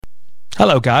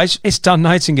Hello guys, it's Dan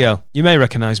Nightingale. You may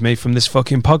recognise me from this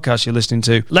fucking podcast you're listening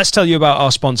to. Let's tell you about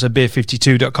our sponsor,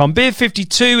 Beer52.com.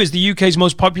 Beer52 is the UK's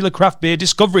most popular craft beer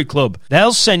discovery club.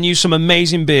 They'll send you some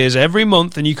amazing beers every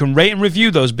month and you can rate and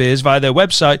review those beers via their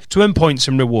website to earn points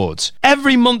and rewards.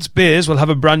 Every month's beers will have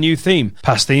a brand new theme.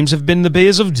 Past themes have been the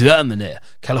beers of Germany,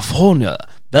 California,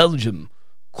 Belgium,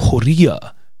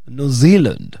 Korea, New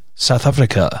Zealand, South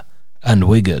Africa, and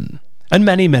Wigan. And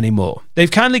many, many more.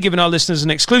 They've kindly given our listeners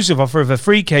an exclusive offer of a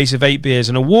free case of 8 beers,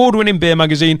 an award-winning beer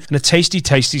magazine, and a tasty,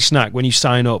 tasty snack when you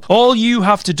sign up. All you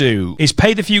have to do is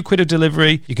pay the few quid of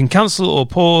delivery. You can cancel or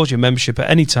pause your membership at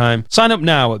any time. Sign up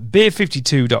now at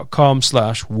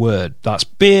beer52.com/word. That's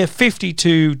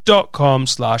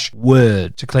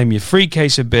beer52.com/word to claim your free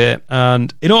case of beer.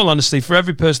 And in all honesty, for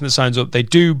every person that signs up, they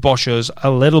do bosh us a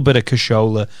little bit of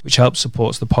cashola, which helps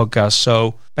supports the podcast.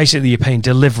 So basically, you're paying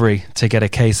delivery to get a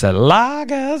case of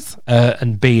lagers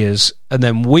and beers, and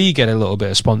then we get a little bit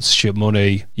of sponsorship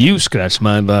money. You scratch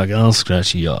my back, I'll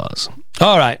scratch yours.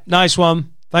 All right, nice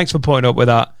one. Thanks for putting up with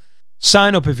that.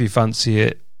 Sign up if you fancy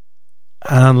it,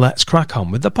 and let's crack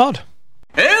on with the pod.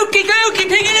 Okie dokie,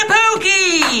 piggy the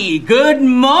pokey! Good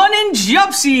morning,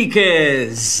 job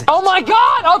seekers! Oh my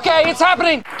god! Okay, it's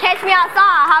happening! Catch me outside,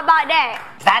 how about that?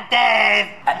 Is that Dave?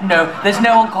 No, there's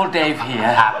no one called Dave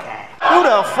here. Okay. Who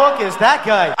the fuck is that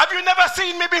guy? Have you never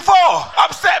seen me before?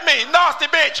 Upset me, nasty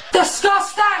bitch.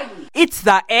 Disgusting! It's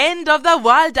the end of the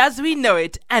world as we know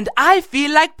it, and I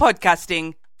feel like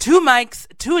podcasting. 2 mics,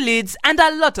 2 lids, and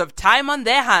a lot of time on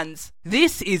their hands.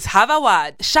 This is Have a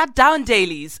Word, Shut Down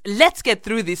Dailies. Let's get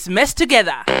through this mess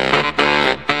together.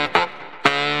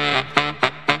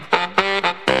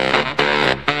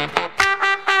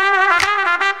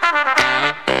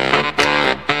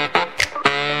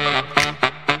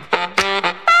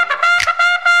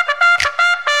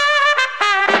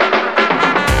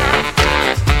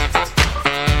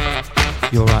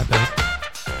 You alright, babe?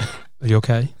 Are you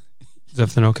okay? Is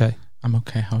everything okay? I'm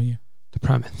okay, how are you? The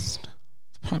Prime Minister.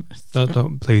 The Prime Minister?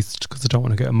 Don't please, because I don't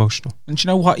want to get emotional. And you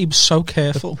know what? He was so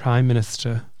careful. The Prime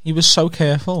Minister. He was so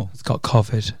careful. He's got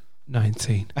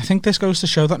COVID-19. I think this goes to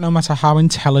show that no matter how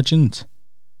intelligent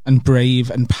and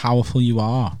brave and powerful you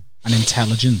are, and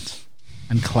intelligent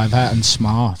and clever and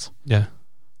smart, yeah,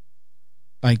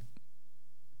 like,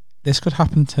 this could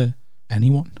happen to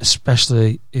anyone.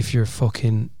 Especially if you're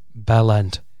fucking bell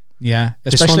end. Yeah.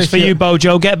 This one's for you,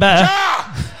 Bojo. Get better.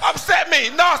 Upset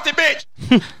me, nasty bitch.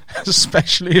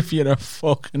 Especially if you're a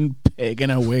fucking pig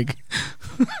in a wig.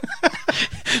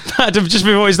 Just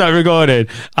before we started recording,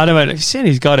 I went, have you seen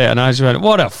he's got it? And I just went,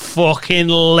 what a fucking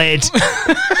lid.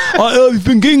 I've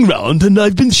been going round and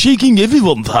I've been shaking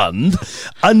everyone's hand,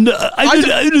 and I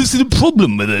don't see the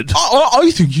problem with it. I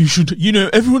think you should,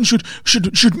 everyone should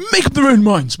make up their own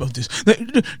minds about this.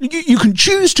 You can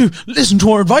choose to listen to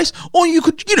our advice, or you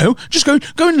could, just go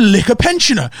and lick a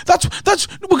pensioner. That's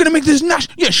we're going to make this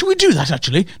national. Yeah, should we do that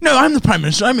actually? No, I'm the Prime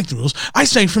Minister, I make the rules. I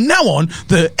say from now on,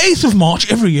 the 8th of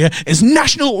March every year is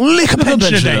National Lick a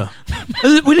Pensioner Day.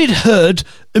 We need herd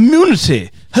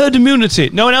immunity. Herd immunity.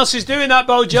 No one else is doing that,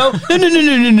 Bojo.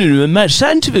 No. My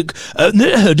scientific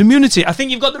herd immunity. I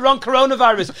think you've got the wrong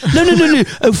coronavirus. No.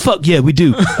 Oh, fuck, yeah, we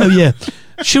do. Oh, yeah.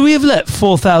 Should we have let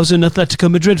 4,000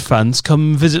 Atletico Madrid fans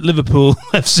come visit Liverpool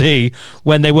FC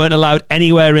when they weren't allowed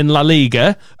anywhere in La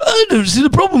Liga? I don't see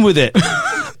the problem with it.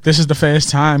 This is the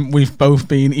first time we've both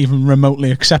been even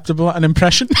remotely acceptable at an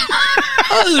impression.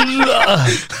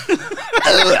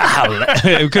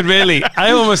 It could really.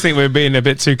 I almost think we're being a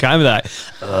bit too kind with that.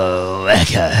 Oh,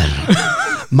 okay.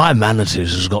 My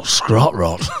manatees has got scrot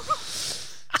rot.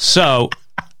 So,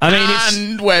 I mean,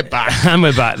 and we're back. And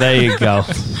we're back. There you go.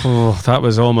 Oh, that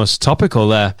was almost topical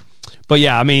there. But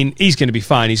yeah, I mean, he's going to be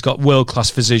fine. He's got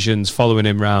world-class physicians following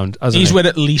him round. He's with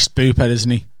at least Bupa, isn't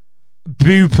he?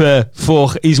 Bupa,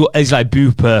 Fork. He's like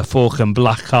Bupa, Fork, and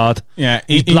Blackcard. Yeah,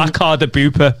 he's Blackcard at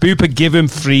Bupa. Bupa give him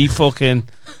free fucking.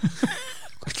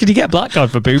 Could you get Blackcard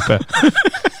for Bupa?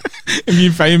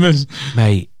 Immune famous,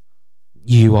 mate.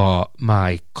 You are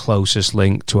my closest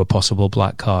link to a possible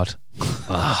Blackcard.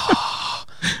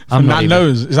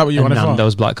 Nando's. Is that what you want to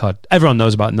Nando's Blackcard. Everyone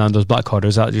knows about Nando's Blackcard. Or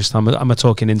is that just am I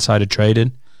talking insider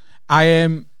trading?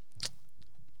 I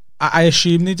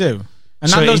assume they do. And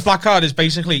so Nando's Black Card is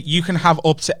basically you can have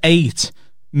up to 8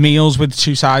 meals with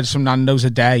 2 sides from Nando's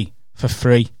a day for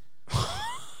free.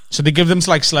 So they give them to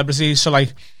like celebrities. So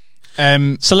like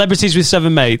celebrities with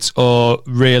 7 mates or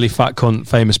really fat cunt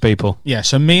famous people. Yeah,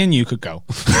 so me and you could go.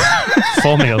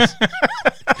 4 meals.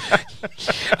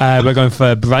 We're going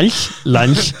for brunch,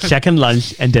 lunch, second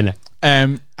lunch, and dinner.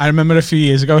 I remember a few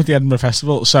years ago at the Edinburgh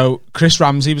Festival. So Chris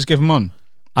Ramsey was given one.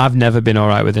 I've never been all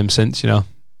right with him since,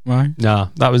 Why?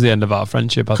 No, that was the end of our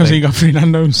friendship, I Because think. he got 3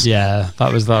 Nando's. Yeah,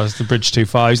 that was the bridge too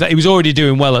far. He was already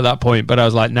doing well at that point, but I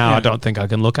was like, I don't think I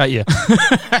can look at you.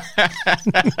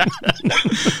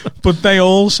 But they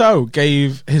also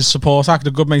gave his support act,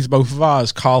 a good mate of both of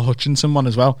ours, Carl Hutchinson, one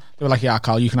as well. They were like, yeah,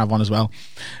 Carl, you can have one as well.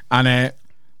 And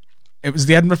it was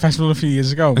the Edinburgh Festival a few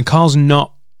years ago. And Carl's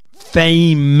not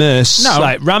famous. No.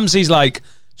 Like, Ramsey's like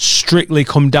Strictly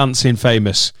Come Dancing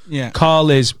famous. Yeah. Carl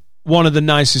is one of the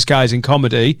nicest guys in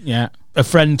comedy. Yeah. A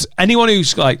friend, anyone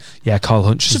who's like, yeah, Carl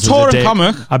Hutchinson's He's a touring dick.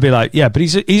 comic. I'd be like, yeah, but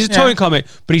he's a touring comic,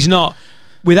 but he's not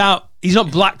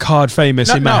black card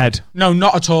famous in my head. No,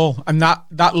 not at all. And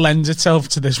that lends itself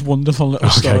to this wonderful little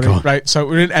story. go on. Right. So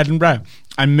we're in Edinburgh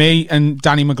and me and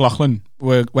Danny McLaughlin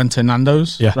went to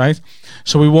Nando's. Yeah. Right.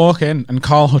 So we walk in and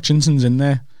Carl Hutchinson's in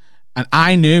there. And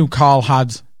I knew Carl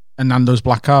had a Nando's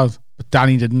black card, but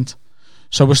Danny didn't.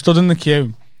 So we're stood in the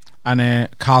queue. And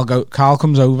Carl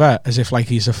comes over as if like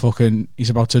he's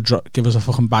about to give us a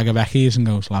fucking bag of Eckies and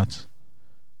goes, lads,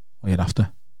 what are you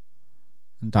after?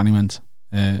 And Danny went,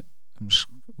 we're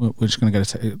just going to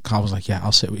get it. Carl was like, yeah,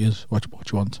 I'll sit with you. What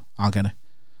you want? I'll get it.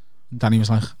 And Danny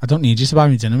was like, I don't need you to buy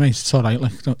me dinner, mate. It's all right.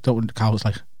 Like, don't. Carl was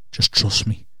like, just trust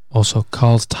me. Also,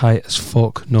 Carl's tight as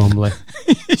fuck normally,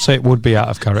 so it would be out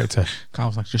of character. Carl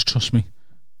was like, just trust me.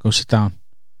 Go sit down.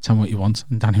 Tell me what you want.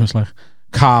 And Danny was like,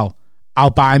 Carl, I'll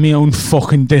buy my own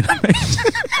fucking dinner, mate.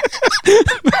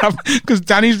 Because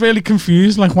Danny's really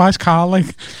confused. Like, why is Carl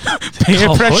like peer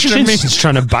Carl pressuring me? Hutchinson's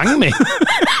trying to bang me.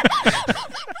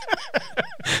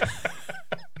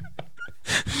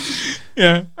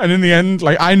 Yeah, and in the end,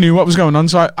 like, I knew what was going on,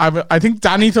 so I think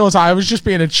Danny thought I was just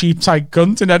being a cheap tight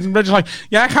cunt in Edinburgh, just like,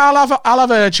 yeah, Carl, I'll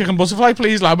have a chicken butterfly,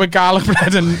 please, lad, with garlic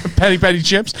bread and peri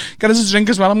chips. Get us a drink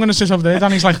as well. I'm going to sit over there.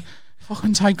 Danny's like,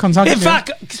 fucking tight cunt. In fact,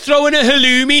 throw in a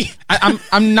halloumi. I'm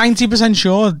 90%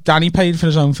 sure Danny paid for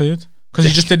his own food because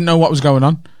he just didn't know what was going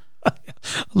on. I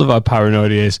love how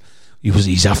paranoid he is.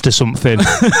 He's after something.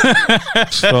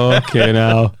 Fucking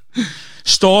hell.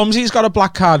 Stormzy's got a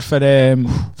black card for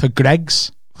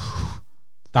Greggs.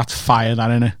 That's fire, that,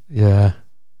 innit? Yeah.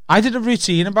 I did a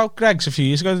routine about Greggs a few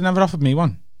years ago. They never offered me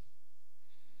one.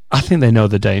 I think they know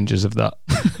the dangers of that.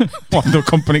 What, the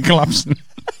company collapsing?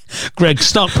 Greg's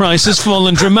stock price has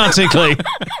fallen dramatically.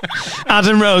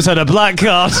 Adam Rose had a black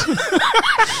card.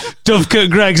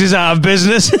 Dovecote Greggs is out of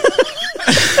business.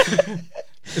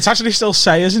 It's actually still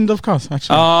Sayers in Dovecote,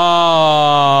 actually.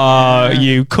 Oh,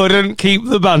 you couldn't keep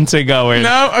the banter going. No,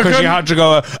 I couldn't. Because you had to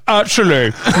go,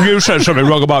 actually, you said something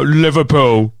wrong about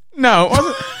Liverpool. No,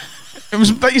 it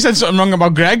was that you said something wrong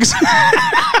about Greggs.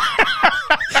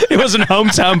 It wasn't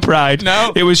hometown pride.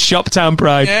 No. It was shoptown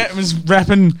pride. Yeah, it was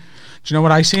repping. Do you know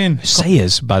what I seen?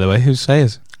 Sayers, by the way. Who's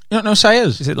Sayers? You don't know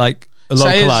Sayers? Is it like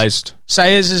localised?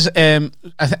 Sayers is,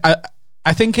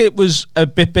 I think it was a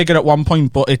bit bigger at one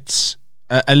point, but it's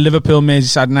a Liverpool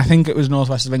Merseyside, and I think it was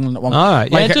northwest of England at one point. All right.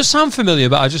 Yeah, it does sound familiar,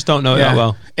 but I just don't know it that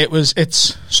well.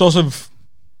 It's sort of,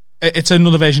 it's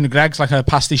another version of Greggs, like a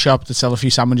pasty shop that sell a few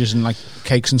sandwiches and like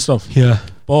cakes and stuff. Yeah.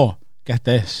 But get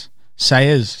this,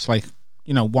 Sayers, it's like,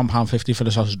 you know, £1.50 for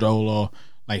the sausage roll, or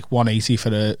like $1.80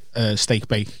 for a steak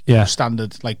bake. Yeah.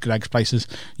 Standard, like Greggs places.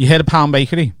 You heard of Pound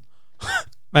Bakery?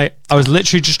 Mate, I was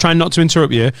literally just trying not to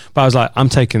interrupt you, but I was like, I'm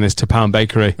taking this to Pound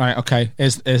Bakery. Right, okay.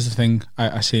 Here's the thing.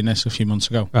 I seen this a few months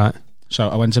ago. Right. So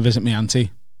I went to visit my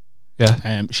auntie.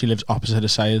 Yeah. She lives opposite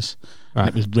of Sayers. Right. And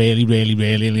it was really, really,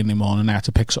 really early in the morning. I had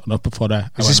to pick something up before I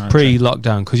Is this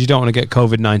pre-lockdown? Because you don't want to get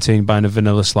COVID-19 buying a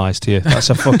vanilla slice to you. That's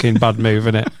a fucking bad move,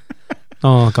 isn't it?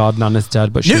 Oh, God, Nana's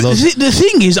dead, but she loves it. The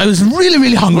thing is, I was really,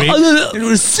 really hungry. It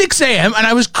was 6 a.m. and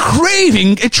I was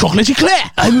craving a chocolate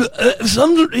eclair.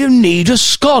 You need a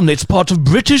scone. It's part of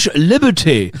British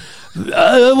liberty.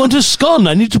 I want a scone.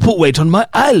 I need to put weight on my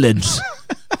eyelids.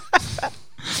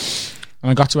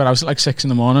 And I got to it, I was at like 6 in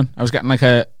the morning. I was getting like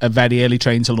a very early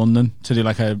train to London to do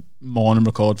like a morning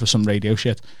record for some radio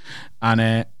shit. And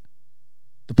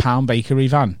the Pound Bakery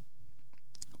van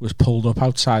was pulled up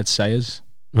outside Sayers.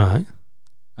 Right.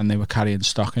 And they were carrying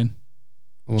stock in,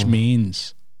 which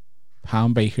means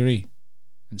Pound Bakery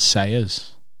and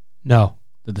Sayers, no,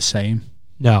 they're the same.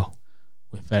 No,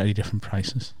 with very different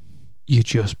prices. You're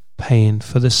just paying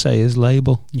for the Sayers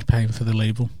label. You're paying for the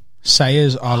label.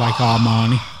 Sayers are like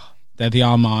Armani. They're the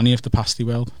Armani of the pasty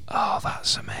world. Oh,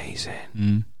 that's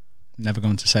amazing. Never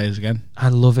going to Sayers again. I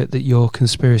love it that your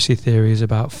conspiracy theory is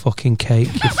about fucking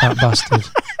cake, you fat bastard.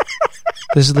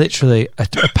 There's literally a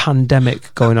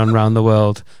pandemic going on around the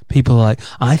world. People are like,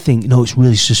 I think, no, it's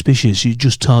really suspicious. It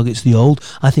just targets the old.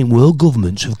 I think world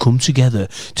governments have come together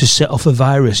to set off a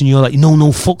virus. And you're like,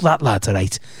 no, fuck that, lad, all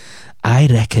right? I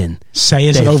reckon Say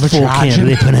it's they're fucking overcharging.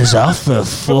 ripping us off for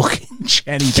fucking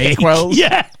Jenny Bakewells.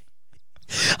 Yeah.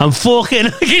 I'm fucking...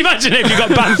 Can you imagine if you got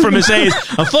banned from Mercedes?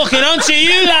 I'm fucking onto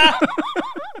you, lad.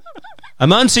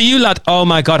 I'm onto you, lad. Oh,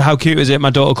 my God, how cute is it? My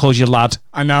daughter calls you lad.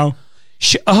 I know.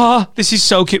 This is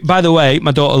so cute. By the way,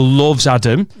 my daughter loves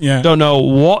Adam. Yeah. Don't know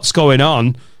what's going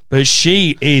on, but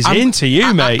she is into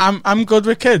you, mate. I'm good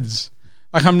with kids.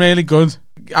 Like, I'm really good.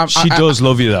 She does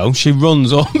love you, though. She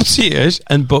runs up to you,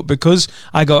 but because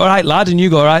I go, all right, lad, and you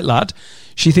go, all right, lad,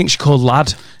 she thinks you're called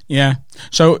lad. Yeah.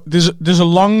 So there's a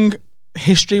long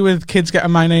history with kids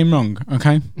getting my name wrong,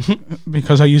 okay?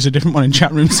 Because I use a different one in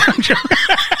chat rooms.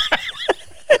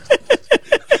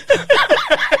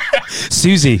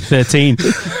 Susie, 13.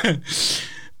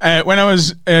 When I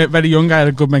was very young, I had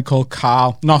a good mate called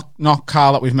Carl. Not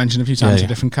Carl that we've mentioned a few times, Yeah. a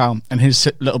different Carl. And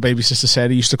his little baby sister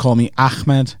Sarah used to call me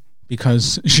Ahmed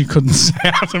because she couldn't say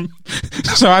Adam.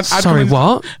 So I'd Sorry,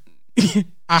 what?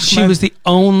 Ahmed. She was the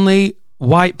only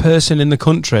white person in the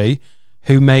country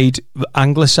who made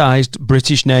anglicised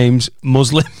British names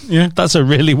Muslim. Yeah. That's a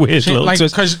really weird little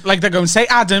twist. Because like they're going, say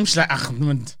Adam, she's like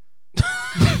Ahmed.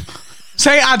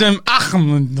 Say Adam,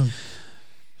 Ahmed.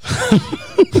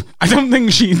 I don't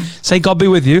think she... Say God be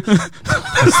with you.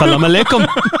 Assalamu alaikum.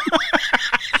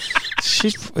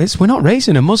 We're not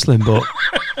raising a Muslim, but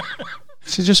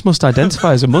she just must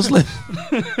identify as a Muslim.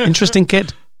 Interesting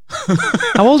kid.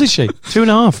 How old is she?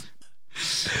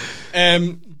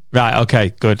 2.5. Right,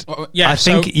 okay, good. Yeah, I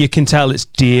think you can tell it's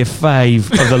day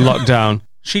 5 of the lockdown.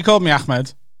 She called me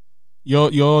Ahmed.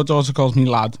 Your daughter calls me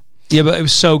lad. Yeah, but it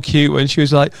was so cute when she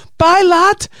was like, bye,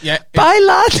 lad. Yeah, bye,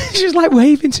 lad. She was like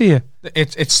waving to you.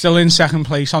 It's still in second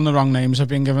place on the wrong names I've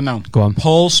been given now. Go on.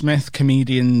 Paul Smith,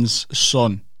 comedian's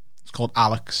son. It's called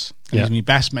Alex. And Yeah. He's my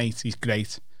best mate. He's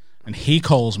great. And he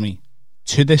calls me,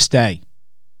 to this day,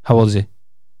 How old is he?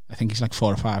 I think he's like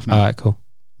 4 or 5 now, All right, cool.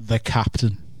 the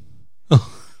captain.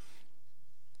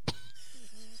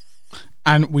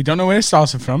 And we don't know where it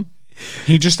started from.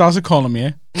 He just started calling me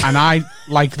it. And I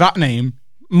like that name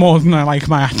more than I like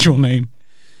my actual name.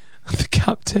 The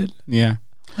captain. Yeah.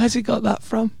 Where's he got that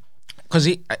from? Because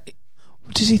he...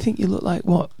 Does he think you look like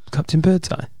what? Captain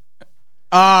Birdseye?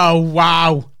 Oh,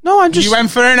 wow. No, I'm just... You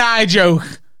went for an eye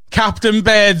joke. Captain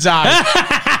Birdseye.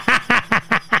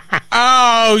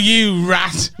 Oh, you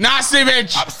rat. Nasty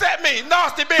bitch. Upset me,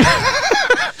 nasty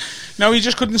bitch. No, he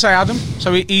just couldn't say Adam.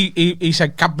 So he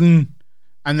said captain.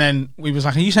 And then we was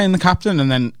like, are you saying the captain?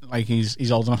 And then like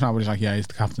he's old enough now, but he's like, yeah, he's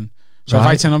the captain. So if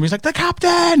I turn up, he's like, the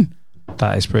captain.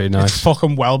 That is pretty nice. It's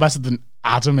fucking well better than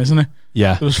Adam, isn't it?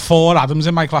 Yeah. There was 4 Adams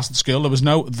in my class at school. There was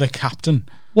no the captain.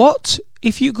 What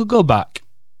if you could go back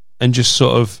and just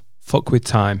sort of fuck with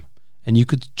time and you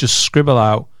could just scribble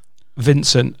out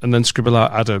Vincent and then scribble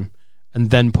out Adam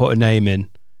and then put a name in?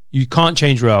 You can't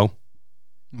change row.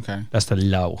 Okay. That's the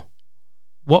low.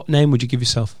 What name would you give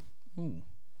yourself?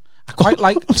 I quite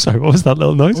like... I'm sorry, what was that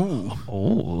little noise? Ooh.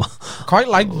 Oh. I quite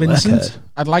like Vincent. Leopard.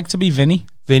 I'd like to be Vinny.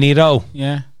 Vinny Rowe.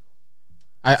 Yeah.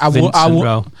 I Vincent would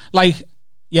Rowe. like,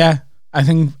 yeah. I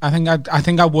think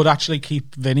I would actually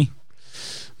keep Vinny.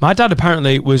 My dad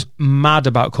apparently was mad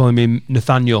about calling me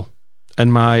Nathaniel,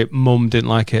 and my mum didn't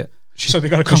like it. So they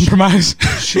got to compromise.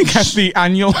 She gets the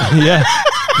annual. Yeah.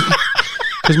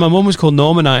 Because my mum was called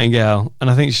Norma Nightingale, and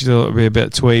I think she thought it would be a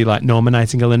bit twee, like Norma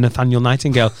Nightingale and Nathaniel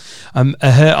Nightingale.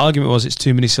 Her argument was it's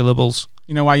too many syllables.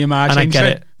 You know why your ma And I changed get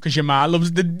it? it. Because your ma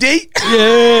loves the D.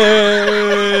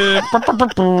 Yeah.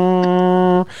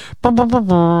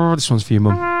 This one's for you,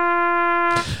 Mum.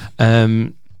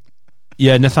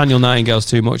 Yeah, Nathaniel Nightingale's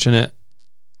too much, isn't it?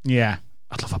 Yeah.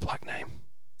 I'd love a black name.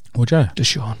 Would you?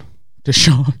 Deshaun.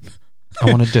 Deshaun.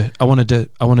 I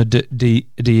want a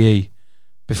D-E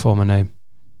before my name.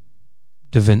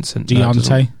 De Vincent.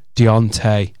 Deontay.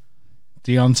 Deontay.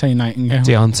 Deontay Nightingale.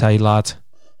 Deontay, lad.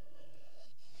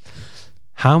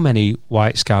 How many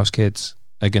White Scouse kids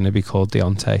are going to be called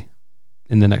Deontay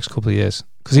in the next couple of years?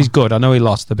 Because he's good. I know he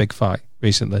lost the big fight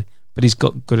recently, but he's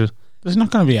got good. There's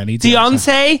not going to be any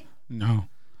Deontay? No.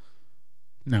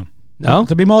 No? There'll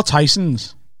be more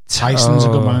Tysons. Tyson's a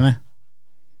good one, isn't it?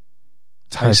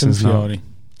 Tyson Tyson's not. Fury.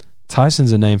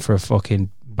 Tyson's a name for a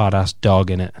fucking badass dog,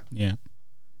 innit? Yeah.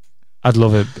 I'd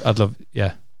love it.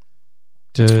 Yeah.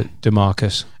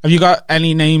 DeMarcus. Have you got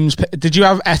any names? Did you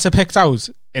have Etta picked out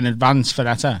in advance for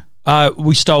Etta?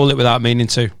 We stole it without meaning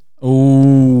to.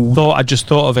 Ooh. I just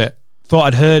thought of it. Thought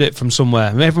I'd heard it from somewhere.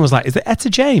 And everyone was like, is it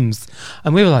Etta James?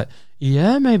 And we were like,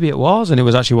 yeah, maybe it was. And it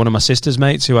was actually one of my sister's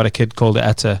mates who had a kid called it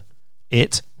Etta.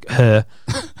 Her.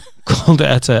 Called it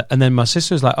Etta. And then my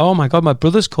sister was like, oh my God, my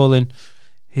brother's calling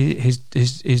his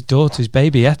daughter's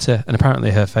baby Etta. And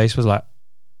apparently her face was like,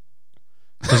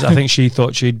 Because I think she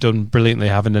thought she'd done brilliantly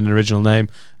having an original name,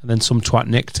 and then some twat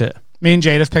nicked it. Me and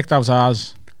Jade have picked out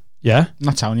ours. Yeah? I'm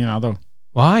not telling you now, though.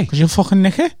 Why? Because you'll fucking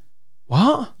nick it.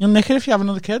 What? You'll nick it if you have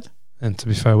another kid. And to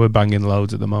be fair, we're banging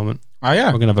loads at the moment. Oh, yeah?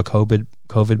 We're going to have a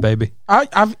COVID baby.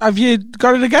 Have you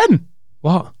got it again?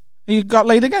 What? You got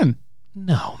laid again?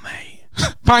 No, mate.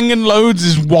 Banging loads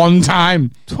is one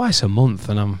time. Twice a month,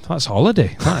 and that's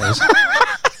holiday. That is.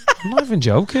 I'm not even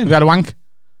joking. Have you had a wank?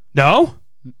 No,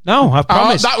 I've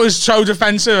promised. Oh, that was so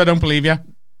defensive. I don't believe you.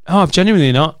 Oh, I've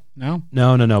genuinely not. No.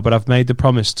 But I've made the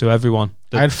promise to everyone.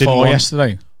 I had 4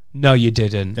 yesterday. No, you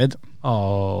didn't. Did.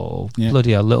 Oh, Yeah.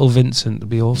 bloody hell. Little Vincent would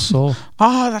be all sore.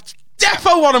 Oh, that's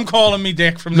defo what I'm calling me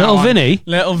dick from Little now on. Vinny?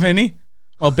 Little Vinny.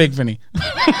 Well, Big Vinny.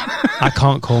 I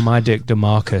can't call my dick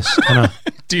DeMarcus, can I?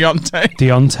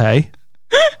 Deontay.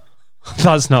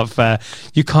 That's not fair.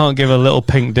 You can't give a little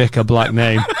pink dick a black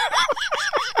name.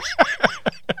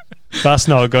 That's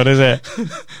not good, is it?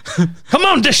 Come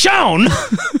on, Deshaun!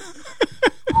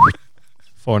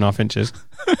 4.5 inches.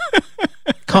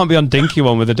 Can't be on Dinky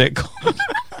one with a dick.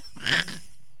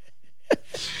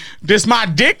 This my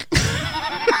dick.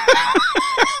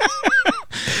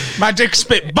 My dick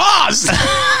spit bars.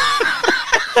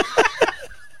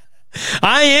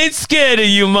 I ain't scared of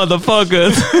you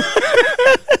motherfuckers.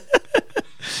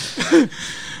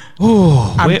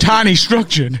 I'm tiny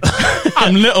structured.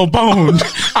 I'm little boned.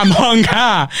 I'm hung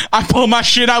high. I pull my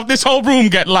shit out. This whole room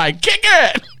get like, kick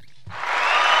it.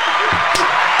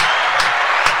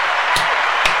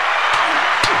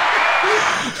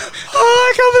 Oh,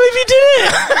 I can't believe you did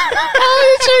it. Oh,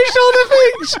 you changed all the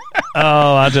things.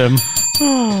 Oh, Adam.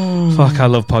 Fuck, I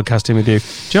love podcasting with you. Do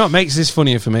you know what makes this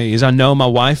funnier for me is I know my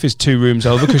wife is 2 rooms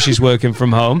over because she's working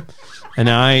from home. And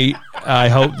I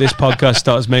hope this podcast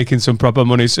starts making some proper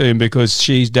money soon because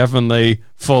she's definitely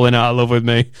falling out of love with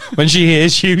me when she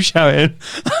hears you shouting,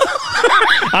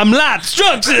 I'm light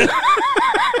structured.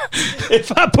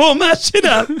 If I pull my shit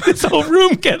up, this whole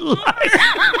room get light.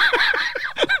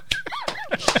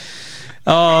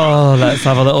 Oh, let's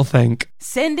have a little think.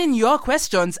 Send in your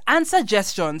questions and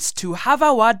suggestions to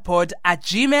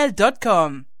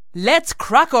haveawordpod@gmail.com. Let's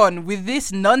crack on with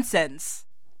this nonsense.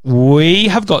 We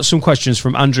have got some questions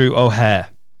from Andrew O'Hare.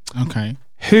 Okay.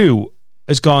 Who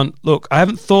has gone, look, I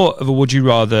haven't thought of a would you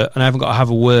rather and I haven't got to have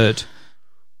a word.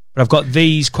 But I've got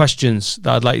these questions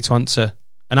that I'd like you to answer.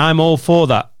 And I'm all for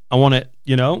that. I want it,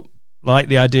 like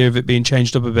the idea of it being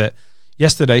changed up a bit.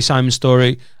 Yesterday, Simon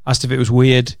Story asked if it was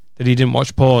weird that he didn't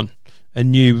watch porn.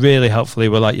 And you really helpfully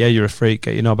were like, yeah, you're a freak,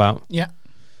 get your knob out. Yeah.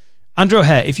 Andrew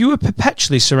O'Hare, if you were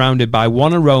perpetually surrounded by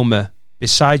one aroma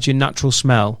besides your natural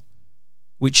smell,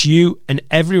 which you and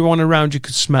everyone around you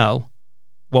could smell,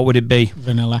 what would it be?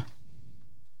 Vanilla.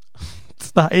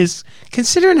 That is,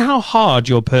 considering how hard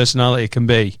your personality can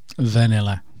be.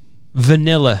 Vanilla.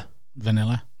 Vanilla.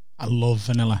 I love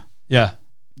vanilla. Yeah.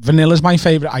 Vanilla's my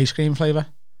favourite ice cream flavour.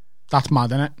 That's mad,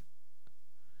 innit?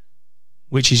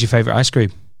 Which is your favourite ice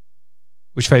cream?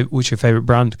 What's your favourite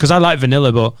brand? Because I like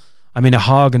vanilla, but I mean a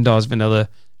Haagen-Dazs vanilla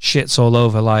shits all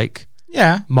over like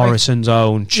Morrison's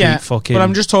own cheap fucking. But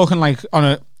I'm just talking like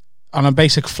on a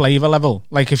basic flavour level.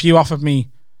 Like if you offered me,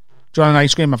 do you want an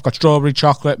ice cream? I've got strawberry,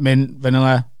 chocolate, mint,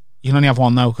 vanilla. You can only have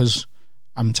one though because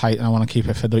I'm tight and I want to keep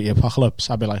it for the apocalypse.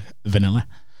 I'd be like vanilla.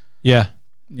 Yeah.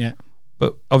 Yeah.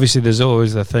 But obviously there's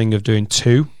always the thing of doing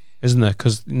 2, isn't there?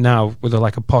 Because now with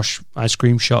a posh ice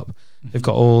cream shop, they've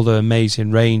got all the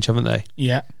amazing range, haven't they?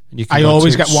 Yeah. And you can I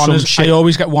always get one as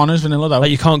vanilla though.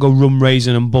 Like you can't go rum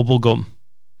raisin and bubble gum.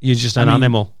 You're just an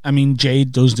animal. I mean,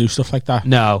 Jade does do stuff like that.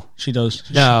 No. She does.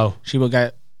 No. She will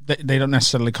get... They don't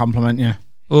necessarily compliment you.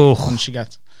 Oh. When she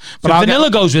gets... But so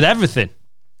vanilla goes with everything.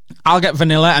 I'll get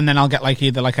vanilla and then I'll get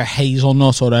either a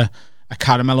hazelnut or a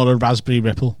caramel or a raspberry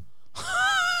ripple.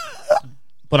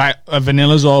 But a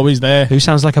vanilla's always there. Who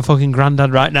sounds like a fucking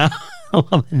granddad right now? I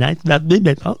love a nice raspberry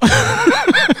ripple. I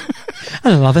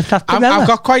love a soft vanilla. I've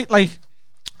got quite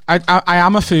I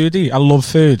am a foodie. I love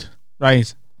food.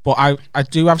 Right. But I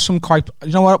do have some quite...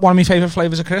 You know what? One of my favourite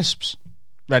flavours of crisps?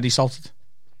 Ready salted.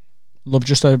 Love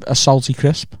just a salty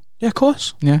crisp. Yeah, of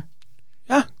course. Yeah.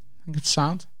 Yeah. I think it's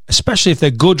sound. Especially if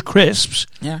they're good crisps.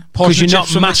 Yeah. Because you're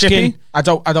not masking... I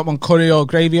don't want curry or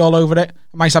gravy all over it.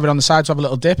 I might have it on the side to have a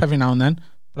little dip every now and then.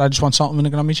 But I just want salt and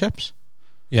vinegar on my chips.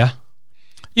 Yeah.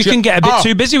 You can get a bit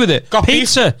too busy with it. Got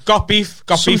pizza. Got beef.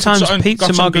 Sometimes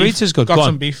pizza margarita's good. Got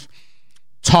some beef.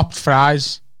 Topped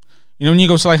fries. You know when you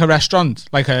go to a restaurant,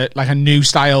 like a new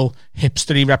style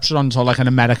hipstery restaurant or an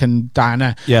American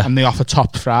diner, and they offer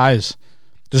topped fries.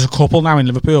 There's a couple now in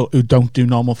Liverpool who don't do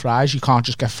normal fries. You can't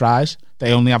just get fries.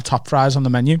 They only have top fries on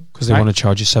the menu because they want to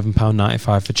charge you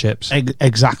 £7.95 for chips.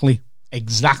 Exactly.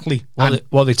 Exactly. What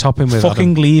are they topping with?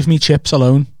 Fucking Adam? leave me chips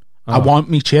alone. Oh. I want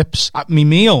me chips. Me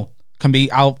meal can be.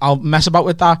 I'll mess about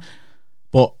with that,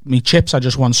 but me chips I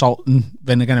just want salt and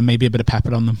vinegar and maybe a bit of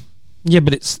pepper on them. Yeah,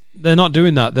 but they're not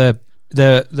doing that.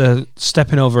 They're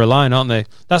stepping over a line, aren't they?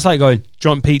 That's like going, do you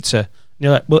want pizza? And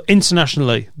you're like, well,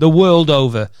 internationally, the world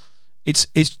over, it's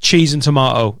cheese and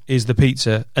tomato is the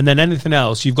pizza, and then anything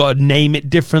else you've got to name it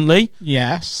differently.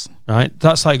 Yes. Right?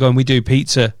 That's like going, we do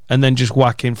pizza, and then just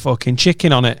whacking fucking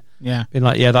chicken on it. Yeah. Being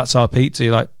like, yeah, that's our pizza.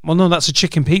 You're like, well, no, that's a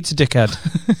chicken pizza, dickhead.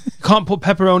 You can't put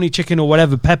pepperoni chicken or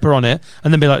whatever pepper on it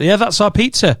and then be like, yeah, that's our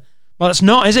pizza. Well, that's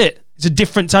not, is it? It's a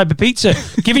different type of pizza.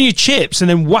 Giving you chips and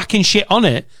then whacking shit on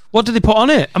it. What do they put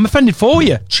on it? I'm offended for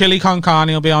you. Chili con carne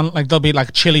will be on. Like, there'll be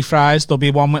like chili fries. There'll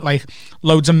be one with like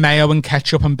loads of mayo and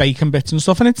ketchup and bacon bits and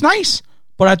stuff, and it's nice.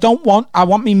 But I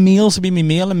want me meal to be me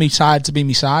meal and me side to be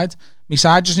me side. Me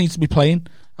side just needs to be plain.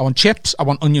 I want chips. I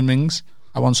want onion rings.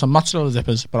 I want some mozzarella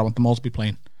dippers, but I want them all to be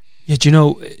plain. Yeah, do you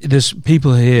know, there's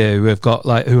people here who have got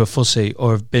like, who are fussy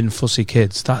or have been fussy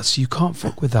kids. You can't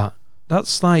fuck with that.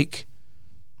 That's like,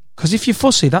 because if you're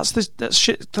fussy, that's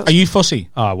shit. Are you fussy?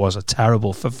 Oh, I was a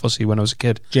terrible fussy when I was a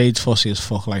kid. Jade's fussy as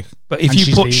fuck, like. But if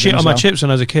you put shit on my chips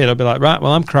when I was a kid, I'd be like, right,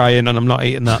 well, I'm crying and I'm not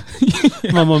eating that.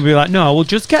 Yeah. My mum would be like, no, we'll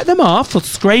just get them off. We'll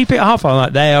scrape it off. I'm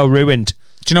like, they are ruined.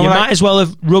 Do you know you what might as well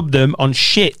have rubbed them on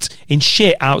shit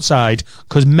outside,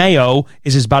 because mayo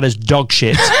is as bad as dog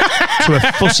shit to a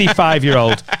fussy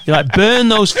 5-year-old. You're like, burn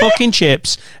those fucking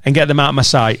chips and get them out of my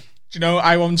sight. Do you know,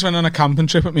 I once went on a camping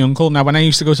trip with my uncle. Now, when I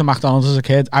used to go to McDonald's as a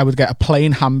kid, I would get a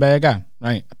plain hamburger,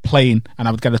 right? Plain, and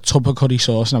I would get a tub of curry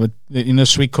sauce, and I would,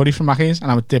 sweet curry from Mackey's, and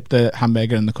I would dip the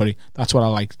hamburger in the curry. That's what I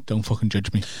like. Don't fucking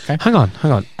judge me. Okay? Hang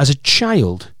on. As a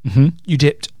child, you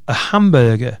dipped a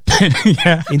hamburger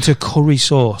into curry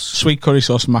sauce. Sweet curry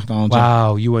sauce from McDonald's.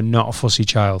 Wow, you are not a fussy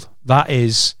child. That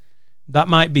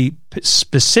might be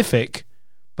specific,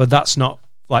 but that's not.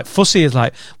 Like, fussy is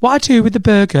like, what I do with the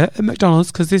burger at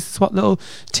McDonald's, because this is what little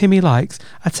Timmy likes.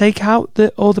 I take out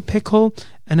all the pickle,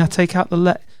 and I take out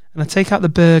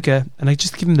the burger, and I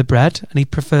just give him the bread, and he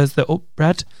prefers the up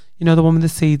bread. You know, the one with the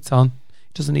seeds on.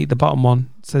 He doesn't eat the bottom one.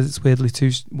 It says it's weirdly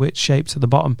too shaped at the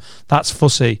bottom. That's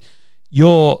fussy.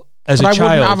 You're, as a child... I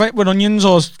wouldn't have it with onions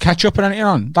or ketchup or anything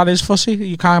on. That is fussy.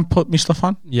 You can't put me stuff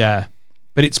on. Yeah.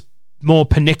 But it's more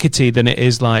pernickety than it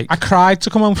is like... I cried to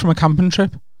come home from a camping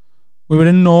trip. We were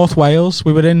in North Wales.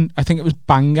 We were in, I think it was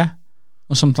Bangor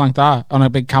or something like that, on a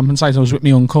big camping site. I was with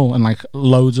my uncle and like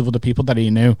loads of other people that he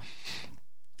knew.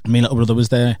 My little brother was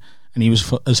there, and he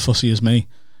was as fussy as me.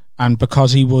 And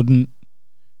because he wouldn't,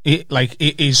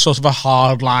 he's sort of a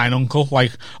hard line uncle.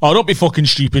 Like, oh, don't be fucking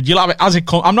stupid. You'll have it as it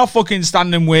comes. I'm not fucking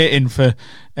standing waiting for.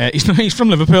 He's from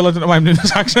Liverpool. I don't know why I'm doing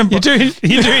this accent. But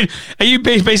Are you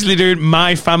basically doing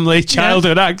my family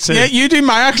childhood accent? Yeah, you do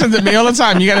my accent at me all the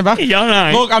time. You get it back. Yeah,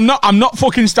 right. Look, I'm not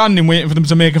fucking standing waiting for them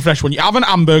to make a fresh one. You have an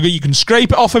hamburger. You can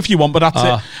scrape it off if you want, but that's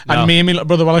it. And no. me and my little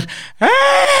brother were like,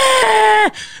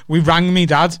 ah! We rang me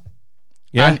dad.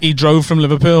 Yeah. And he drove from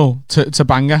Liverpool to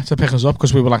Bangor to pick us up,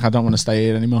 because we were like, I don't want to stay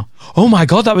here anymore. Oh my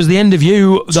God, that was the end of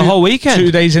you the whole weekend.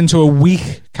 2 days into a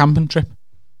week camping trip.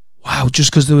 Wow, just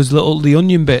because there was the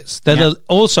onion bits. They're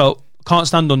also can't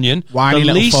stand onion. Whiny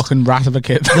little fucking rat of a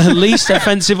kid. The least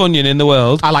offensive onion in the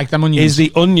world. I like them onions. Is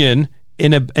the onion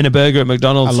in a burger at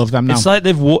McDonald's. I love them now.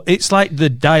 It's like the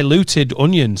diluted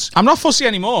onions. I'm not fussy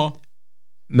anymore,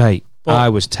 mate. But I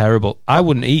was terrible. I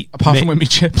wouldn't eat... Apart from with me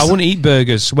chips. I wouldn't eat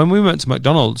burgers. When we went to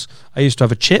McDonald's, I used to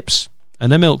have a chips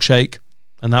and a milkshake,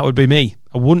 and that would be me.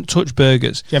 I wouldn't touch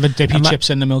burgers. Do you ever dip your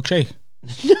chips in the milkshake?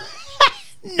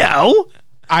 No.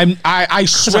 I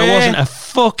swear... I wasn't a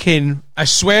fucking... I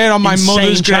swear on my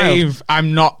mother's grave,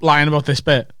 I'm not lying about this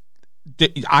bit.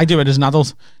 I do it as an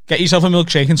adult. Get yourself a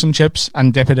milkshake and some chips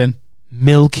and dip it in.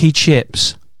 Milky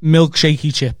chips.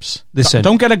 Milkshakey chips. Listen.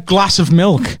 Don't get a glass of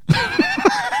milk.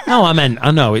 No,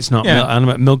 I know it's not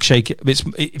milkshake.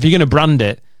 If you're going to brand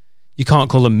it, you can't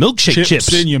call them milkshake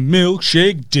chips. in your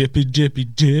milkshake, dippy, dippy,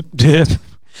 dip.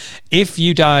 If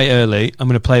you die early, I'm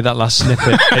going to play that last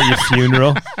snippet at your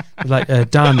funeral. Like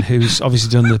Dan, who's obviously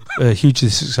done the hugely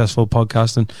successful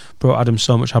podcast and brought Adam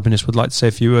so much happiness, would like to say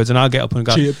a few words, and I'll get up and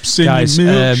go, guys,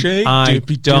 I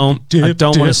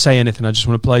don't want to say anything. I just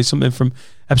want to play something from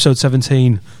episode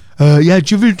 17. Do you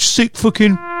ever stick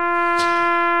fucking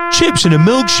chips in a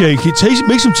milkshake? It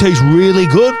makes them taste really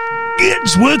good. Yeah,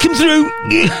 just work them through.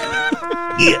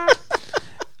 Yeah.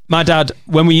 My dad,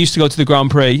 when we used to go to the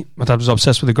Grand Prix, my dad was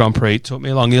obsessed with the Grand Prix, took me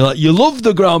along. He's like, you love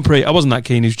the Grand Prix. I wasn't that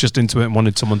keen. He was just into it and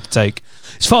wanted someone to take.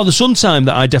 It's father-son time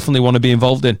that I definitely want to be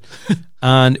involved in.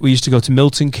 And we used to go to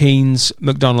Milton Keynes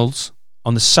McDonald's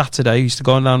on the Saturday. He used to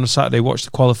go on down on Saturday, watch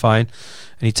the qualifying,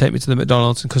 and he'd take me to the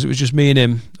McDonald's. And because it was just me and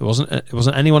him, it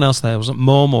wasn't anyone else there. It wasn't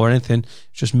mum or anything. It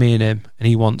was just me and him. And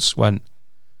he once went,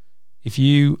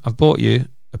 I've bought you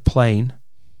a plain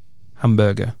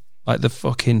hamburger, like the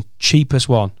fucking cheapest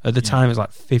one. At the time, it was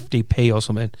like 50p or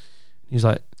something. He's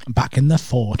like, back in the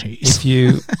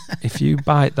 40s. If you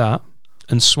bite that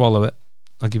and swallow it,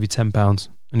 I'll give you £10.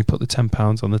 And he put the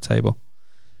 £10 on the table.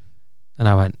 And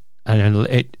I went, and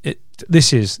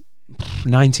this is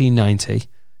 1990.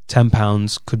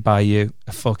 £10 could buy you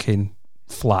a fucking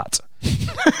flat.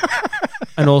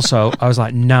 And also, I was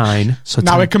like 9. So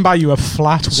now it can buy you a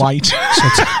flat white.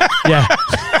 Yeah.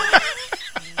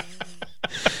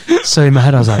 So in my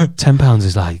head, I was like, £10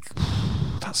 is like,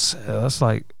 that's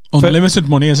like unlimited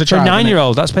money as a child. For a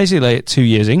 9-year-old, that's basically like 2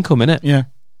 years' income, innit? Yeah.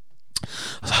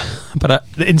 But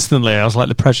instantly, I was like,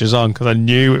 the pressure's on because I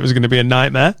knew it was going to be a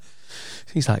nightmare.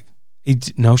 He's like,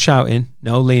 no shouting,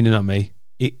 no leaning on me.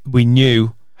 We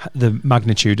knew the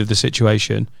magnitude of the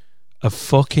situation. A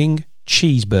fucking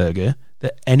cheeseburger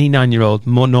that any 9-year-old,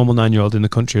 more normal 9-year-old in the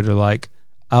country would have like,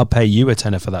 I'll pay you a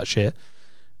tenner for that shit.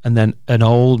 And then an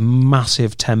old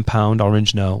massive £10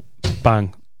 orange note,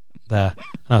 bang, there.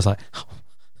 And I was like,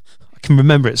 I can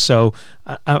remember it. So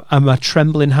my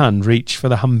trembling hand reached for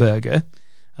the hamburger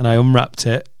and I unwrapped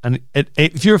it. And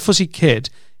if you're a fussy kid,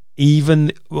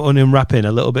 even on unwrapping,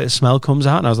 a little bit of smell comes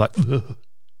out. And I was like,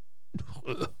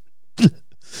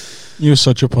 you're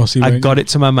such a pussy. I got it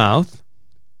to my mouth.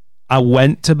 I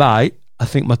went to bite. I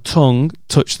think my tongue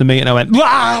touched the meat and I went, and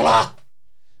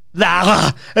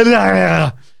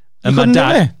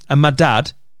my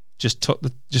dad just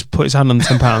put his hand on the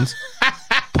 £10,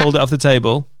 pulled it off the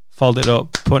table, folded it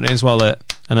up, put it in his wallet,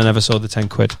 and I never saw the 10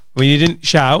 quid. When you didn't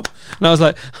shout, and I was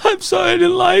like, I'm sorry, I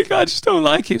didn't like it. I just don't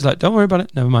like it. He was like, don't worry about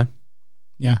it. Never mind.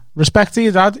 Yeah. Respect to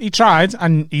your dad. He tried,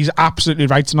 and he's absolutely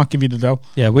right to not give you the dough.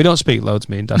 Yeah, we don't speak loads,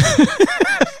 me and Dad.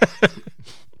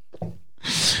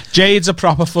 Jade's a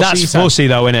proper fussy. That's fussy,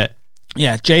 though, innit?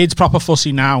 Yeah, Jade's proper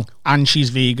fussy now, and she's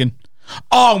vegan.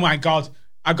 Oh, my God.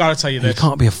 I gotta tell you this. You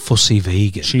can't be a fussy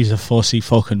vegan. She's a fussy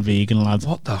fucking vegan, lad.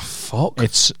 What the fuck?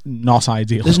 It's not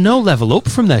ideal. There's no level up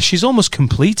from there. She's almost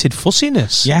completed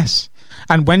fussiness. Yes.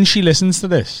 And when she listens to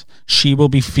this, she will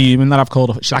be fuming that I've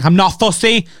called her. She's like, I'm not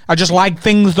fussy. I just like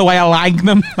things the way I like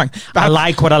them. Like, I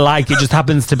like what I like. It just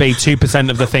happens to be 2%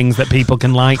 of the things that people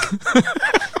can like.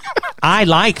 I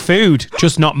like food,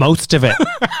 just not most of it.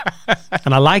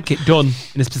 And I like it done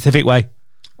in a specific way.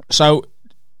 So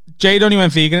Jade only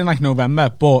went vegan in like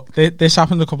November, but this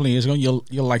happened a couple of years ago. You'll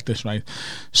like this, right?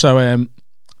 So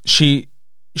she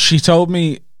told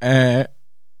me we're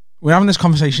having this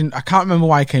conversation. I can't remember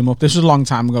why it came up. This was a long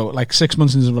time ago, like 6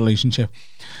 months into the relationship.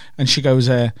 And she goes,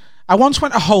 I once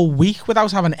went a whole week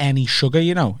without having any sugar,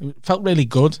 you know. It felt really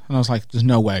good. And I was like, there's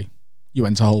no way you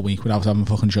went a whole week without having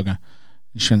fucking sugar.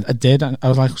 And she went, I did. And I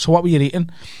was like, so what were you eating?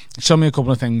 She told me a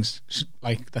couple of things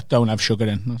like that don't have sugar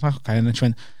in. And I was like, okay. And then she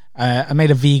went, I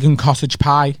made a vegan cottage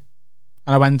pie.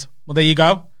 And I went, well, there you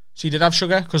go. So you did have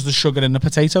sugar because there's sugar in the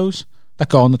potatoes that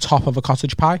go on the top of a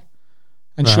cottage pie.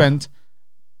 And she went,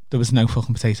 there was no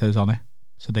fucking potatoes on it.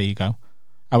 So there you go.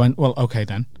 I went, well, okay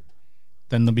then.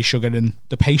 Then there'll be sugar in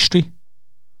the pastry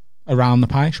around the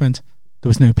pie. She went, there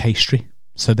was no pastry.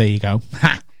 So there you go.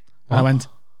 And I went,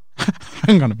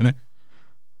 hang on a minute.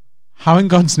 How in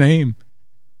God's name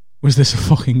was this a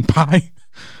fucking pie?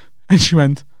 And she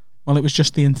went, well, it was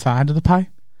just the inside of the pie.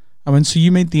 I went, so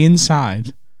you made the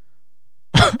inside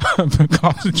of a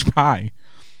cottage pie,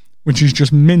 which is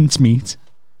just mincemeat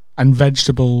and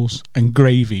vegetables and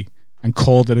gravy, and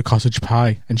called it a cottage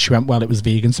pie. And she went, well, it was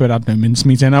vegan, so it had no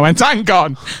mincemeat in. I went, hang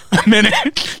on a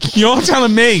minute. You're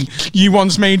telling me you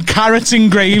once made carrots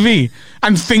in gravy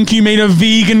and think you made a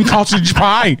vegan cottage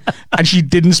pie? And she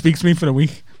didn't speak to me for a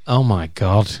week. Oh my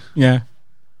God. Yeah.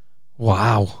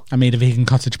 Wow. I made a vegan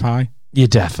cottage pie. You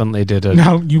definitely didn't.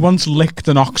 No, you once licked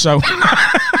an OXO.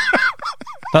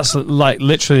 That's like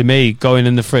literally me going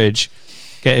in the fridge,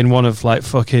 getting one of like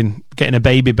fucking, getting a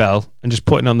Baby Bell and just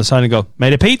putting it on the side and go,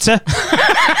 made a pizza.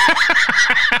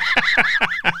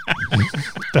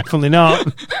 Definitely not.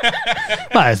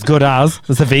 Well, as good as.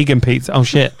 It's a vegan pizza. Oh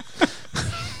shit.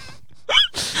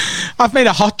 I've made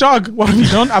a hot dog. What have you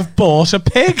done? I've bought a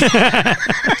pig.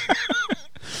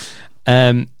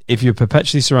 If you're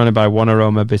perpetually surrounded by one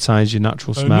aroma besides your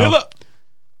natural smell.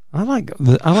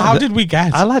 How did we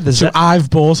get? I like the so I've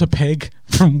bought a pig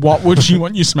from what would you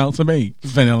want your smell to be?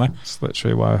 Vanilla. That's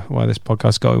literally why this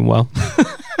podcast's going well.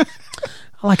 I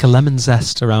like a lemon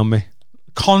zest around me.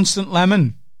 Constant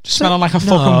lemon. Just smelling like a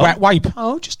fucking wet wipe.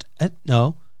 Oh, just a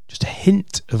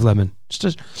hint of lemon.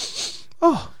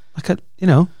 Like a,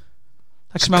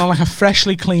 Smelling like a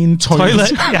freshly cleaned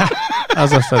toilet. Yeah,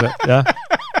 as I said it. Yeah,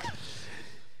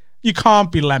 You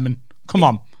can't be lemon. Come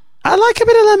on. I like a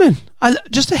bit of lemon.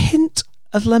 Just a hint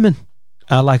of lemon.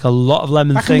 I like a lot of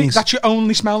lemon things. That's your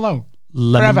only smell, though.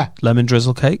 Forever. Lemon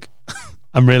drizzle cake.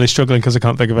 I'm really struggling because I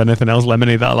can't think of anything else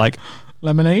lemony that I like.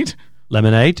 Lemonade.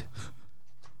 Lemonade.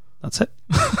 That's it.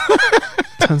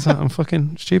 Turns out I'm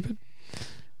fucking stupid.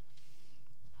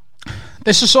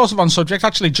 This is sort of on subject,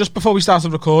 actually. Just before we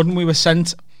started recording, we were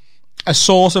sent a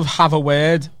sort of have a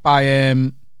word by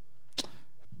a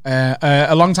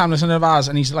long-time listener of ours,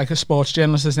 and he's like a sports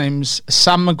journalist. His name's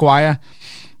Sam Maguire.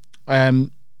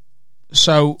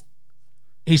 So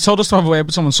he's told us to have a word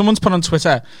with someone. Someone's put on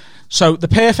Twitter, so the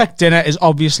perfect dinner is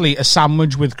obviously a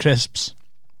sandwich with crisps.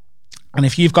 And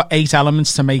if you've got 8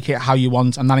 elements to make it how you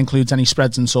want, and that includes any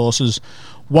spreads and sauces,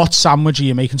 what sandwich are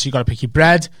you making? So you've got to pick your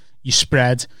bread, your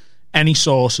spread, any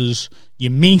sauces,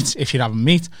 your meat, if you're having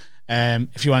meat.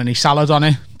 If you want any salad on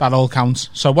it, that all counts.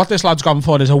 So what this lad's gone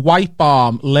for is a white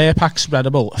barm, Lurpak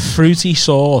spreadable, fruity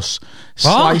sauce,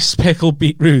 sliced pickled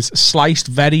beetroot, sliced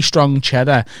very strong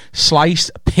cheddar,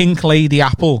 sliced pink lady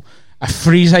apple, a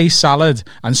frise salad,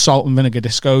 and salt and vinegar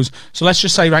discos. So let's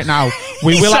just say right now,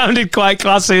 we will... sounded quite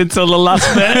classy until the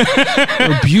last bit.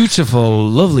 A beautiful,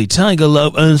 lovely tiger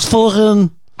loaf and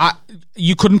foreign.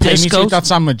 You couldn't pay me to eat that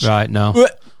sandwich. Right, no.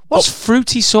 What's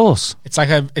fruity sauce? It's like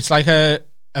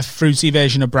a fruity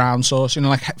version of brown sauce, you know,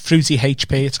 like fruity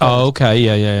HP. It's called. Oh, okay,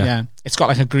 yeah. It's got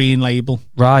like a green label.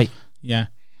 Right. Yeah.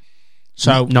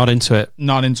 So not into it.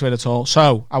 Not into it at all.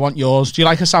 So I want yours. Do you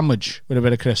like a sandwich with a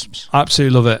bit of crisps?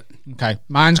 Absolutely love it. Okay.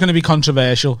 Mine's going to be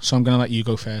controversial, so I'm going to let you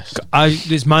go first.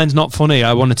 Mine's not funny.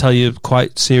 I want to tell you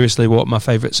quite seriously what my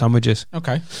favourite sandwich is.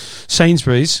 Okay.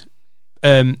 Sainsbury's.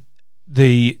 It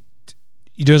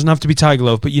doesn't have to be tiger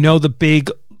loaf, but you know the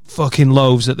big fucking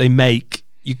loaves that they make.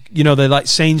 You know, they're like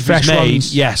Sainsbury's Fresh made.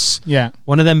 ones. Yes. Yeah.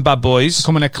 One of them bad boys.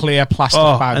 Come in a clear plastic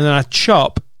bag. And then I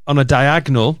chop on a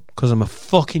diagonal, because I'm a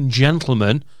fucking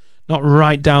gentleman, not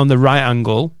right down the right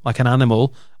angle, like an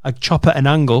animal. I chop at an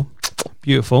angle.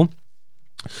 Beautiful.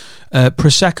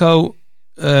 Prosecco,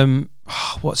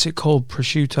 what's it called?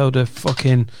 Prosciutto de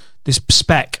fucking... This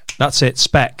speck. That's it,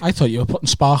 speck. I thought you were putting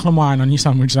sparkling wine on your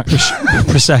sandwich.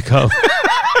 Prosecco.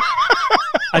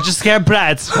 I just get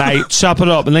bread, right, chop it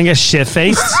up, and then get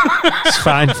shit-faced. It's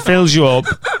fine. Fills you up.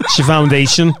 It's your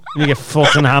foundation. And you get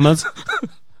fucking hammered.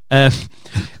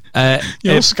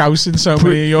 You're scousing so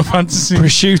many of your fantasies.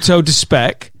 Prosciutto de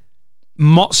speck.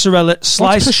 Mozzarella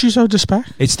slice. What's prosciutto de speck?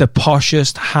 It's the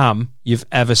poshest ham you've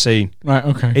ever seen. Right,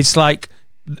 okay.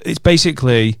 It's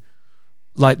basically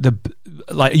like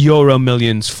Euro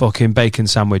Millions fucking bacon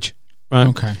sandwich. Right?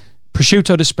 Okay.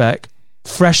 Prosciutto de speck,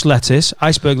 fresh lettuce,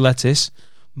 iceberg lettuce,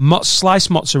 sliced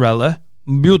mozzarella,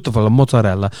 beautiful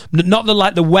mozzarella. Not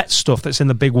the wet stuff that's in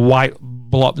the big white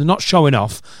blob. They're not showing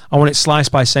off. I want it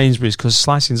sliced by Sainsbury's, because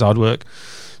slicing's hard work.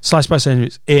 Sliced by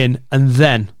Sainsbury's in, and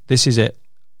then this is it.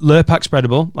 Lurpak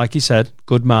spreadable, like you said,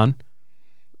 good man.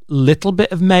 Little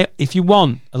bit of mayo, if you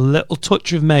want a little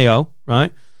touch of mayo,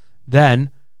 right?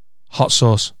 Then hot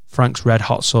sauce, Frank's red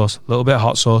hot sauce, a little bit of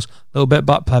hot sauce, a little bit of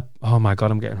black pepper. Oh my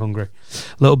God, I'm getting hungry.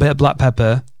 A little bit of black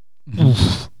pepper,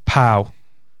 oof, pow,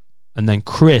 and then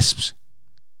crisps.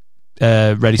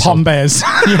 Ready Pom Bears.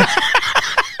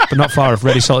 But not far off.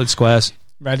 Ready salted squares.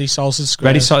 Ready salted squares.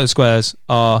 Ready salted squares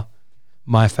are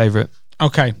my favourite.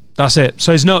 Okay. That's it.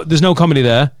 So there's no comedy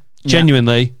there.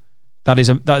 Genuinely, that is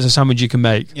a sandwich you can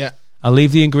make. Yeah. I'll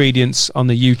leave the ingredients on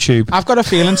the YouTube. I've got a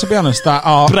feeling, to be honest, that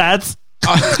bread.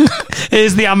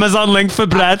 Here's the Amazon link for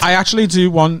bread. I actually do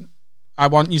want... I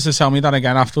want you to tell me that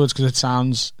again afterwards, because it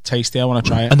sounds tasty. I want to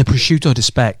try it. And the prosciutto de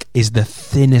speck is the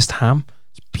thinnest ham.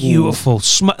 It's beautiful.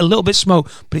 A little bit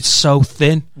smoked, but it's so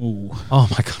thin. Ooh. Oh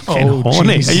my God, I'm getting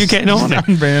horny. Jesus. Are you getting horny?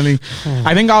 I'm really.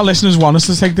 I think our listeners want us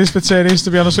to take this bit serious,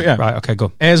 to be honest with you. Right, okay,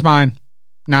 go. Here's mine.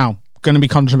 Now, going to be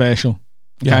controversial.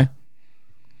 Okay? Yeah.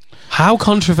 How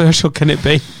controversial can it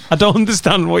be? I don't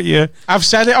understand what you... I've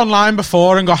said it online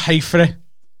before and got hate for it.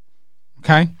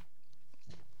 Okay?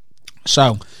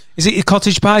 So... Is it a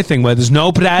cottage pie thing where there's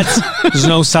no bread, there's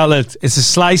no salad, it's a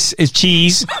slice, it's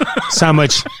cheese,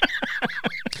 sandwich.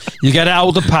 You get it out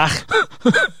of the pack.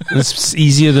 It's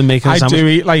easier than making a sandwich. I do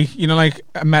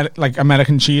eat like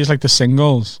American cheese, like the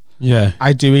singles. Yeah.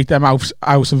 I do eat them out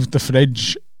of the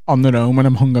fridge on their own when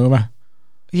I'm hungover.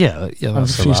 Yeah,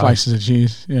 that's a few slices of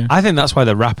cheese. Yeah, I think that's why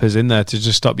the wrapper's in there, to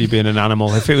just stop you being an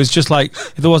animal. If it was just like,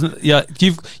 if there wasn't,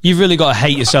 you've really got to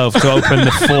hate yourself to open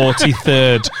the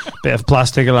 43rd bit of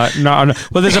plastic and like, no.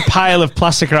 Well, there's a pile of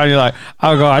plastic around. You're like,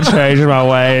 oh God, I changed my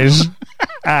ways.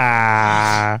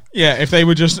 Yeah, Yeah, if they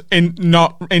were just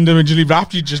not individually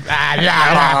wrapped, you'd just...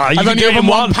 I've only opened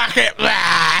one packet.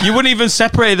 You wouldn't even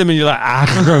separate them and you're like,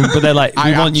 but they're like,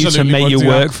 we want you to make your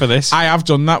work for this. I have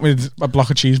done that with a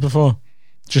block of cheese before.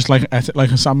 Just like ate it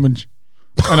like a sandwich.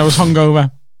 When I was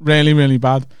hungover. Really, really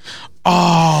bad.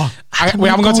 Oh, we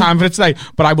haven't got time for it today,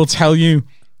 but I will tell you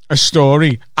a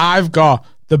story. I've got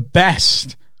the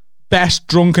best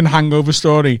drunken hangover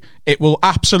story. It will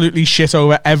absolutely shit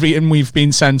over everything we've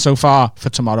been sent so far for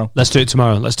tomorrow. Let's do it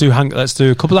tomorrow. Let's do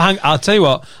a couple of I'll tell you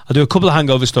what, I'll do a couple of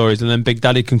hangover stories and then Big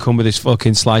Daddy can come with his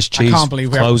fucking sliced cheese. I can't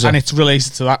believe closer. And it's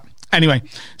related to that. Anyway,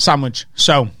 sandwich.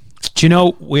 So, do you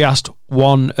know we asked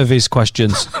one of his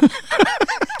questions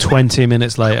 20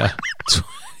 minutes later? 20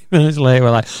 minutes later,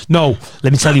 we're like, no,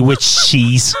 let me tell you which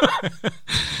cheese.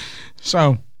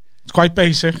 So, it's quite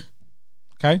basic.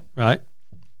 Okay? Right.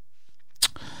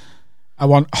 I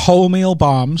want wholemeal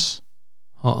barms.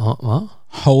 What?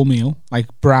 Wholemeal, like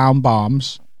brown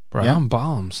barms. Brown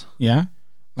barms? Yeah.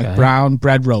 Like Okay. brown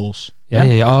bread rolls.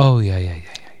 Yeah. Oh, yeah.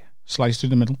 Sliced through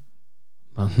the middle.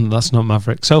 That's not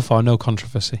Maverick. So far, no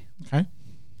controversy. Okay.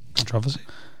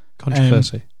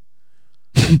 Controversy.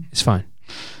 It's fine.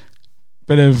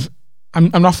 Bit of... I'm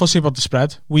not fussy about the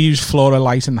spread. We use Flora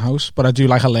Light in the house, but I do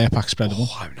like a layer pack spreadable.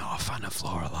 Oh, I'm not a fan of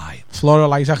Flora Light. Flora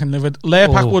Light I can live with. Layer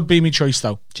pack would be my choice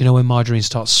though. Do you know when margarine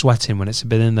starts sweating when it's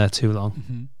been in there too long?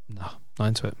 Mm-hmm. No, not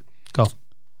into it. Go.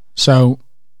 So,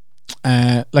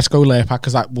 let's go layer pack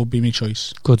because that would be my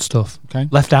choice. Good stuff. Okay.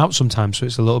 Left out sometimes, so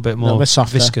it's a little bit more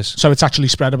softer. viscous. So it's actually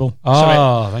spreadable.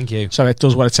 Thank you. So it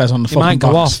does what it says on the It fucking might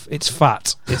go box. off. It's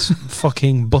fat. It's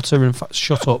fucking butter and fat.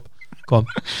 Shut up. Go on.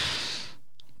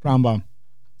 Brown bomb.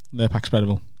 Layer pack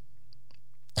spreadable.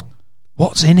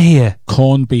 What's in here?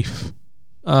 Corned beef.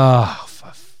 Oh,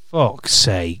 for fuck's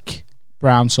sake.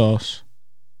 Brown sauce.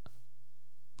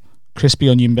 Crispy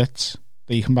onion bits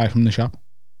that you can buy from the shop.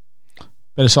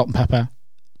 Bit of salt and pepper.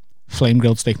 Flame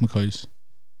grilled steak McCoys.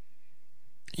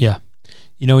 Yeah.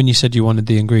 You know when you said you wanted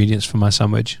the ingredients for my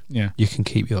sandwich? Yeah. You can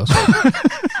keep yours.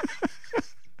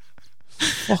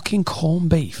 Fucking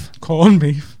corned beef. Corned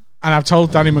beef. And I've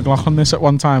told Danny McLaughlin this at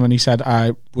one time and he said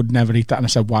I would never eat that, and I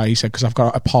said why? He said because I've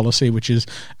got a policy which is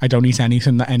I don't eat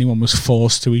anything that anyone was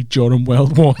forced to eat during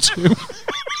World War II.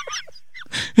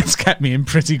 It's kept me in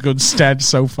pretty good stead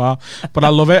so far, but I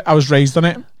love it. I was raised on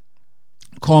it.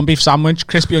 Corned beef sandwich,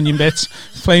 crispy onion bits,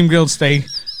 flame grilled steak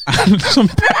and some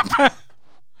pepper.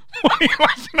 What are you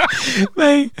laughing at?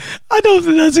 Mate, I don't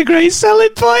think that's a great selling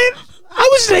point. I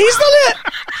was raised on it.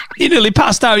 You nearly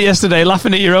passed out yesterday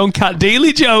laughing at your own Cat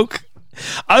Dealey joke.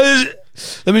 Let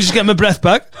me just get my breath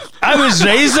back. I was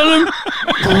raised on him.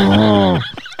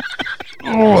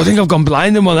 I think I've gone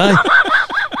blind in one eye.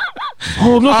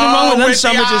 Oh, nothing wrong with them with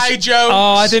sandwiches. the eye jokes.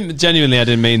 Oh, I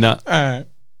didn't mean that.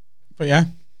 But yeah.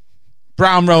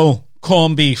 Brown roll,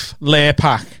 corned beef, layer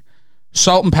pack,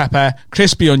 salt and pepper,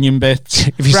 crispy onion bits,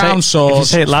 brown sauce. If you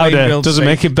say it louder, it doesn't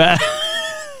make it better.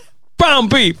 Brown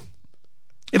beef.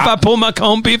 If I pull my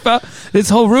corned beef out, this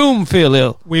whole room feel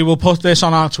ill. We will put this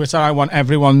on our Twitter. I want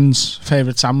everyone's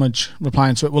favourite sandwich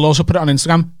replying to it. We'll also put it on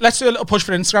Instagram. Let's do a little push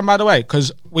for Instagram, by the way,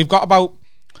 because we've got about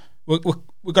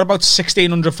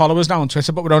 1,600 followers now on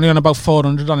Twitter, but we're only on about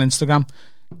 400 on Instagram.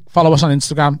 Follow us on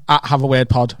Instagram at Have a Word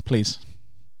Pod, please.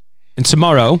 And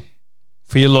tomorrow,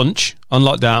 for your lunch on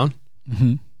lockdown,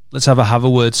 let's have a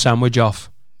word sandwich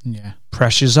off. Yeah.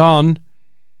 Pressure's on,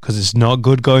 because it's not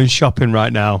good going shopping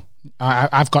right now.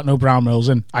 I've got no brown rolls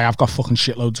in. I have got fucking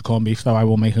shitloads of corned beef, though. I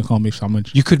will make a corned beef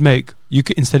sandwich. You could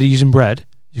instead of using bread,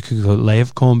 you could go layer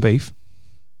of corned beef,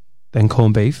 then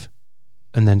corned beef,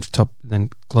 and then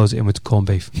close it in with corned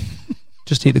beef.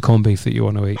 Just eat the corned beef that you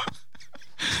want to eat.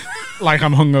 Like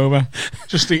I'm hungover,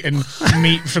 just eating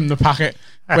meat from the packet.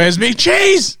 Where's me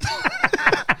cheese?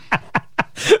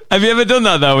 Have you ever done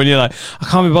that though? When you're like, I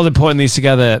can't be bothered putting these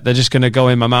together. They're just going to go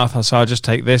in my mouth. So I'll just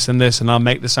take this and this, and I'll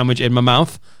make the sandwich in my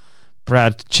mouth.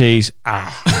 Bread, cheese.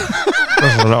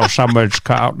 This is a little sandwich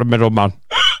cut out the middle, man.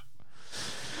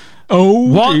 Oh,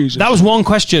 what? Jesus. That was one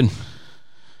question.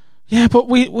 Yeah, but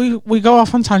we go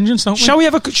off on tangents, don't we? Shall we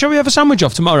have a sandwich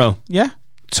off tomorrow? Yeah.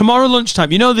 Tomorrow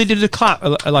lunchtime. You know they did a clap for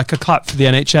the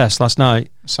NHS last night.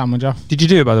 Sandwich off. Did you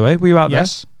do it, by the way? Were you out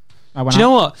Yes. there? Do you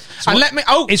know what?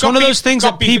 It's one of those things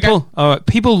that people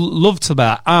love to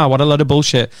that. What a load of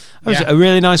bullshit. That was a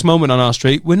really nice moment on our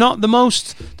street. We're not the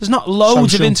most. There's not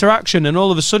loads of interaction, and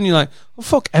all of a sudden you're like, oh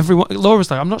fuck, everyone.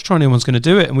 Laura's like, I'm not sure anyone's going to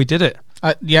do it, and we did it.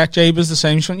 Yeah, Jabe is the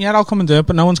same. She went, yeah, I'll come and do it,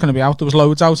 but no one's going to be out. There was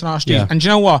loads out in our street. Yeah. And do you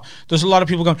know what? There's a lot of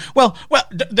people going, well,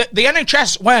 the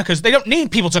NHS workers, they don't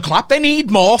need people to clap. They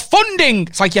need more funding.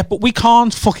 It's like, yeah, but we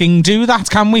can't fucking do that,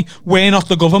 can we? We're not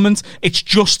the government. It's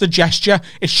just a gesture.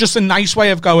 It's just a nice way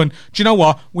of going, do you know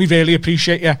what? We really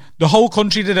appreciate you. The whole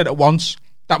country did it at once.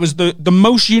 That was the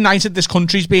most united this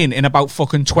country's been in about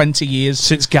fucking 20 years.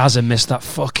 Since Gaza missed that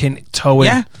fucking toe in.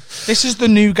 Yeah, this is the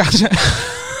new Gaza.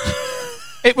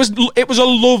 It was a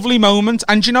lovely moment,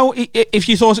 and you know, if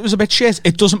you thought it was a bit shit,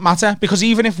 it doesn't matter, because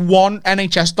even if one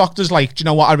NHS doctor's like, do you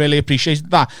know what, I really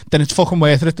appreciated that, then it's fucking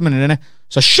worth it at the minute, innit?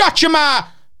 So shut your mouth,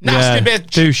 nasty bitch.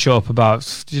 Do show up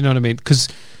about, do you know what I mean? Because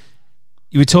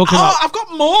you were talking about... I've got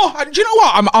more. Do you know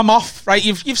what? I'm off, right?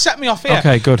 You've set me off here.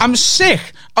 Okay, good. I'm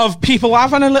sick of people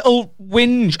having a little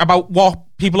whinge about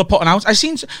what people are putting out. I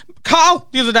seen Carl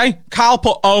the other day. Carl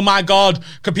put, oh my God,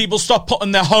 can people stop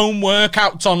putting their home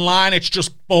workouts online? It's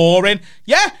just boring.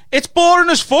 Yeah, it's boring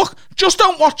as fuck. Just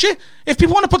don't watch it. If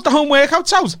people want to put the home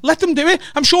workouts out, let them do it.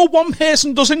 I'm sure one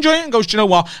person does enjoy it and goes, do you know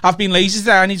what? I've been lazy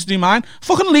today, I need to do mine.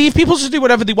 Fucking leave people to do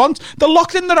whatever they want. They're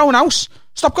locked in their own house.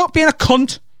 Stop being a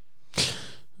cunt.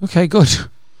 Okay, good.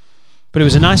 But it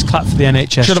was a nice clap for the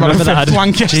NHS. Should have had a fifth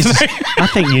wank yesterday. I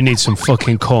think you need some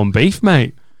fucking corned beef,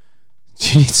 mate. Do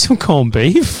you need some corned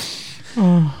beef?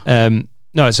 No,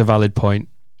 it's a valid point.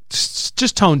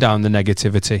 Just tone down the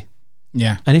negativity.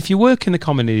 Yeah. And if you work in the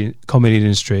comedy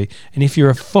industry, and if you're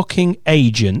a fucking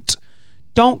agent,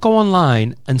 don't go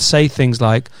online and say things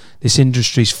like, this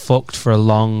industry's fucked for a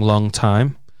long, long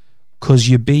time, because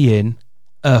you're being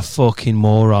a fucking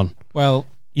moron. Well...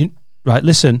 Right,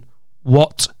 listen,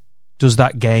 what does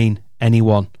that gain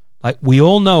anyone? Like, we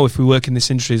all know if we work in this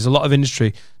industry, there's a lot of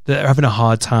industry that are having a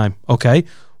hard time, okay?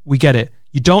 We get it.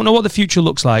 You don't know what the future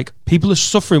looks like. People are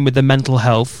suffering with their mental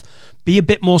health. Be a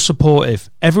bit more supportive.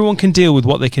 Everyone can deal with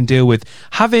what they can deal with.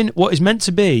 Having what is meant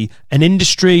to be an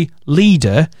industry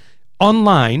leader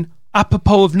online,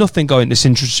 apropos of nothing, going, this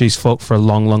industry's fucked for a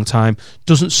long, long time,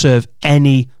 doesn't serve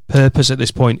any purpose at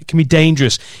this point. It can be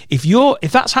dangerous. If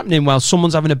that's happening while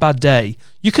someone's having a bad day,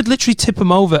 you could literally tip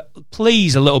them over.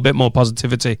 Please, a little bit more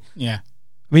positivity. Yeah.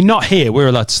 I mean, not here. We're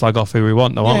allowed to slag off who we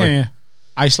want, though, aren't we? Yeah.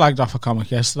 I slagged off a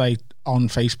comic yesterday on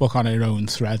Facebook on her own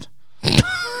thread.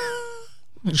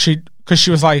 Because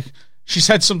she was like, she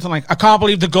said something like, I can't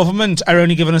believe the government are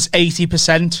only giving us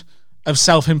 80% of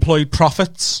self-employed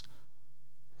profits.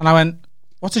 And I went,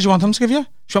 what did you want them to give you?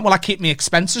 She went, well, I keep my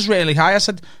expenses really high. I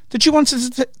said, did you want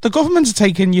the government to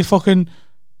take in your fucking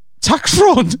tax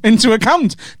fraud into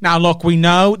account? Now, look, we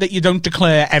know that you don't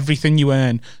declare everything you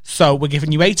earn, so we're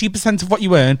giving you 80% of what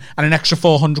you earn and an extra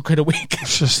 400 quid a week.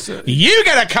 You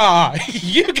get a car.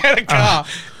 You get a car.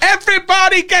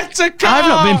 Everybody gets a car. I've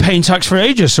not been paying tax for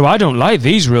ages, so I don't like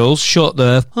these rules. Shut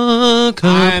the fuck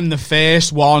up. I'm the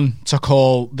first one to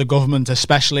call the government,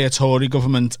 especially a Tory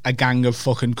government, a gang of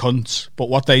fucking cunts. But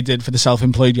what they did for the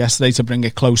self-employed yesterday to bring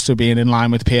it close to being in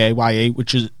line with PAYE,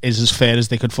 which is as fair as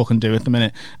they could fucking do at the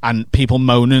minute, and people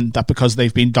moaning that because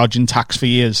they've been dodging tax for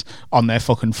years on their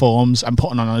fucking forms and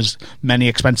putting on as many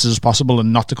expenses as possible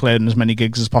and not declaring as many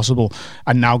gigs as possible,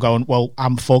 and now going, well,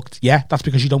 I'm fucked. Yeah, that's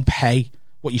because you don't pay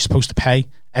what you're supposed to pay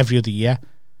every other year.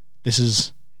 This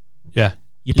is... Yeah.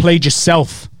 You played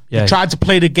yourself. Yeah. You tried to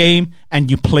play the game and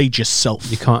you played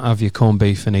yourself. You can't have your corned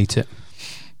beef and eat it.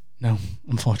 No,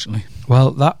 unfortunately.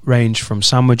 Well, that ranged from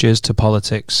sandwiches to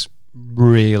politics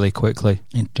really quickly.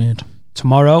 It did.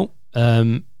 Tomorrow, we're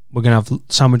going to have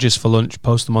sandwiches for lunch.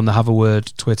 Post them on the Have a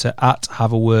Word Twitter, at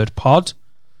Have a Word Pod.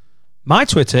 My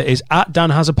Twitter is at Dan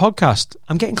Has a Podcast.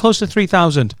 I'm getting close to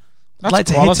 3,000. I'd like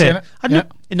to hit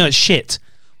it. No, it's shit.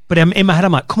 But in my head,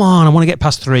 I'm like, come on, I want to get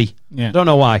past 3. Yeah. I don't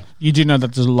know why. You do know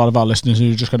that there's a lot of our listeners who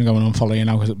are just going to go and unfollow you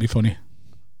now because it'd be funny.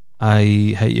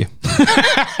 I hate you.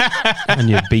 And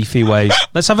your beefy ways.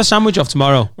 Let's have a sandwich off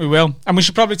tomorrow. We will. And we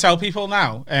should probably tell people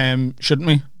now, shouldn't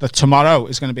we, that tomorrow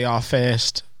is going to be our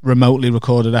first remotely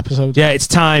recorded episode. Yeah, it's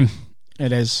time.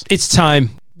 It is. It's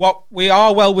time. What we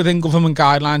are well within government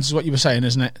guidelines is what you were saying,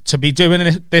 isn't it? To be doing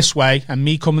it this way and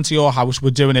me coming to your house,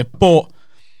 we're doing it. But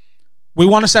we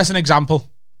want to set an example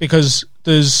because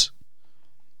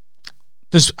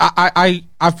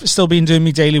I've still been doing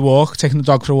my daily walk, taking the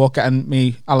dog for a walk, getting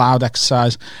me allowed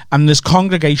exercise, and there's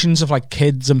congregations of like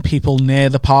kids and people near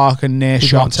the park and near People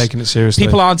shops. aren't taking it seriously.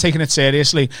 People aren't taking it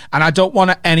seriously, and I don't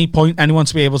want at any point anyone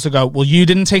to be able to go, well, you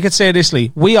didn't take it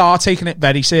seriously. We are taking it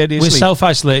very seriously. We're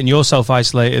self-isolating, you're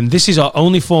self-isolating. This is our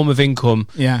only form of income.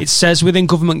 Yeah. It says within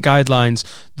government guidelines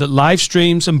that live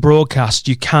streams and broadcasts,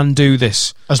 you can do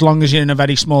this. As long as you're in a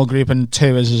very small group, and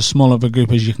 2 is as small of a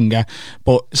group as you can get.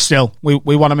 But still, we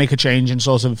want to make a change and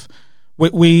sort of...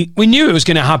 We knew it was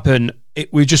going to happen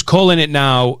we're just calling it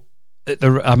now.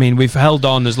 I mean, we've held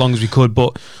on as long as we could,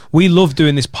 but we love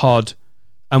doing this pod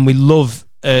and we love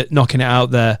knocking it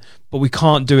out there, but we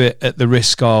can't do it at the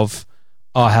risk of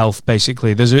our health,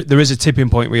 basically. There is a tipping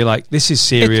point where you're like, this is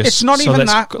serious. It's not even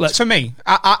that for me.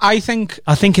 I think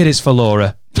it is for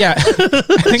Laura. Yeah. I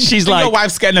think she's like, your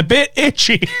wife's getting a bit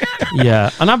itchy.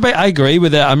 Yeah, and I agree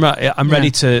with it. I'm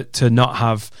ready to not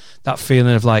have that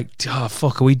feeling of like, oh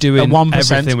fuck, are we doing 1%?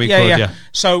 Everything we could? Yeah.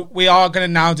 So we are going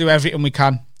to now do everything we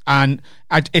can. And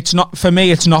it's not for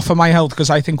me. It's not for my health, because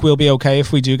I think we'll be okay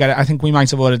if we do get it. I think we might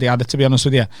have already had it, to be honest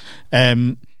with you.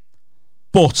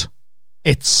 But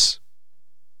it's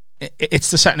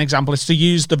to set an example. It's to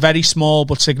use the very small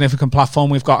but significant platform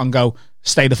we've got and go,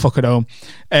 stay the fuck at home.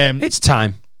 It's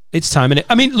time. It's time. And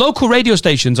I mean, local radio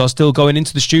stations are still going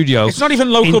into the studio. It's not even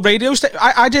local radio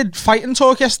I did Fight and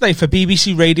Talk yesterday for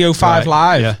BBC Radio 5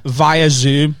 Live via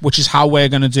Zoom, which is how we're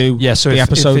going to do so the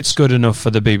episodes. If it's good enough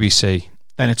for the BBC,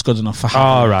 then it's good enough for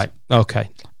all right. Okay.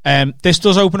 This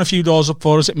does open a few doors up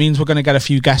for us. It means we're going to get a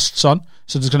few guests on.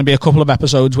 So there's going to be a couple of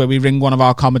episodes where we ring one of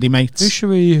our comedy mates. Who should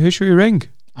we ring?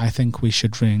 I think we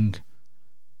should ring.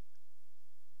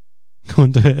 Go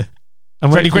on, do it.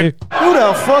 I'm ready. Who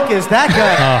the fuck is that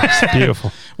guy? Oh, it's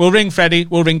beautiful. We'll ring Freddie.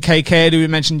 We'll ring KK, who we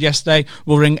mentioned yesterday.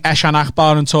 We'll ring Eshan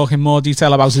Akbar and talk in more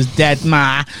detail about his dead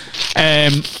ma.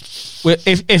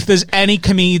 If there's any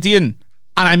comedian,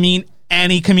 and I mean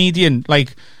any comedian,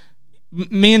 like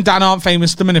me and Dan aren't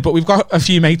famous at the minute, but we've got a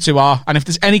few mates who are. And if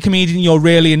there's any comedian you're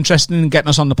really interested in getting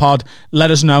us on the pod, let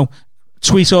us know.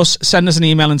 Tweet us, send us an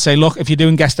email and say, look, if you're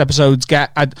doing guest episodes,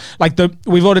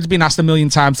 we've already been asked 1 million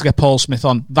times to get Paul Smith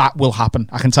on. That will happen.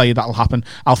 I can tell you that'll happen.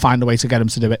 I'll find a way to get him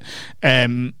to do it.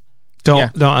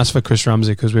 Don't ask for Chris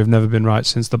Ramsey, because we've never been right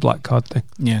since the black card thing.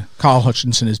 Yeah, Carl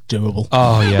Hutchinson is doable.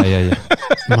 Oh yeah.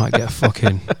 We might get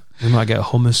a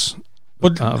hummus.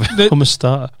 But hummus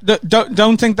starter.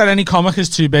 Don't think that any comic is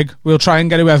too big. We'll try and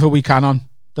get whoever we can on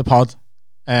the pod.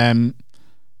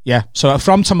 Yeah, so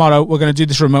from tomorrow, we're going to do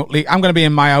this remotely. I'm going to be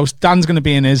in my house. Dan's going to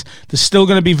be in his. There's still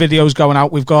going to be videos going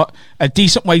out. We've got a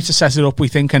decent way to set it up, we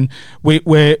think, and we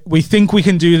think we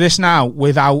can do this now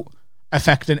without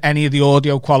affecting any of the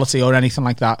audio quality or anything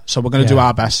like that. So we're going to do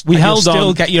our best. You'll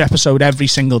still get your episode every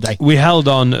single day. We held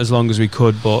on as long as we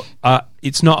could, but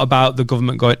it's not about the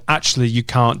government going, actually, you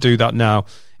can't do that now.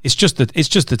 It's just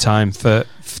the time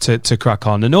to crack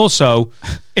on. And also,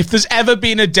 if there's ever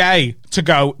been a day to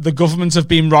go, the governments have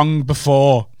been wrong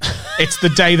before, it's the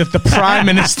day that the Prime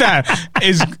Minister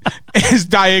is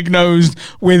diagnosed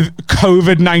with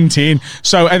COVID-19.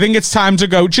 So I think it's time to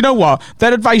go, do you know what?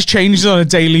 Their advice changes on a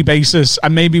daily basis,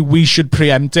 and maybe we should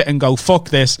preempt it and go, fuck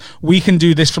this. We can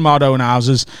do this from our own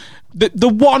houses. The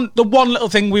one little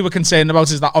thing we were concerned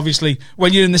about is that obviously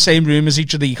when you're in the same room as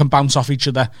each other, you can bounce off each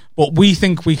other. But we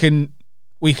think we can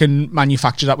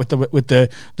manufacture that with the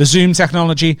Zoom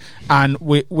technology, and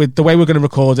with the way we're going to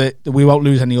record it, we won't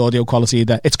lose any audio quality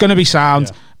either. It's going to be sound,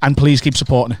 and please keep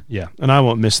supporting it. Yeah, and I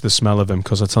won't miss the smell of him,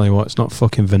 because I tell you what, it's not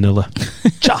fucking vanilla.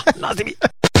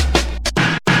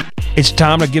 It's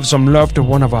time to give some love to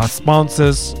one of our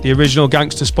sponsors. The original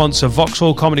gangster sponsor,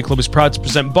 Vauxhall Comedy Club, is proud to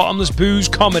present Bottomless Booze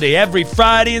Comedy every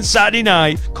Friday and Saturday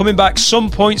night. Coming back some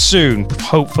point soon,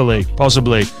 hopefully,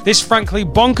 possibly. This frankly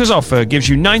bonkers offer gives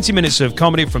you 90 minutes of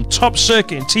comedy from top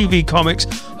circuit and TV comics,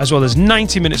 as well as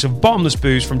 90 minutes of bottomless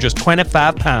booze from just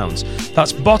 £25.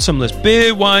 That's bottomless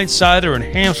beer, wine, cider and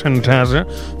hand sanitizer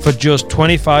for just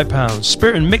 £25.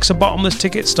 Spirit and mixer bottomless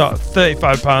tickets start at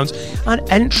 £35,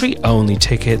 and entry-only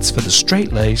tickets for the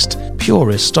straight-laced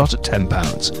purists start at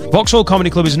 £10. Vauxhall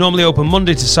Comedy Club is normally open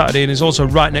Monday to Saturday and is also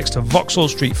right next to Vauxhall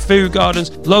Street Food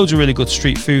Gardens. Loads of really good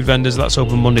street food vendors. That's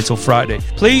open Monday till Friday.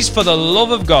 Please, for the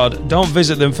love of God, don't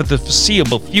visit them for the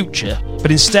foreseeable future, but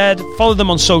instead follow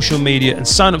them on social media and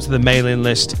sign up to the mailing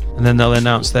list, and then they'll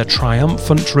announce their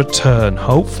triumphant return,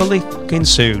 hopefully fucking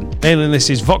soon. Mailing list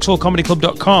is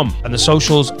vauxhallcomedyclub.com, and the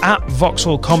socials at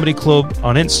Vauxhall Comedy Club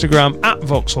on Instagram, at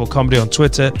Vauxhall Comedy on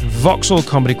Twitter, Vauxhall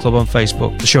Comedy Club on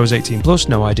Facebook. The show is 18 plus,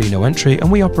 no ID, no entry, and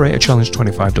we operate a challenge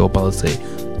 25 door policy.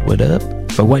 What up?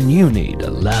 For when you need a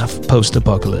laugh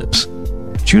post-apocalypse,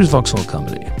 choose Vauxhall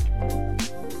Comedy.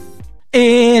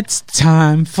 It's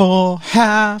time for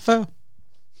Have a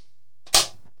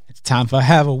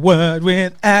Word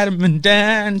with Adam and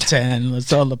Dan. Tell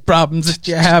us all the problems that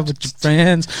you have with your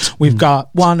friends. We've got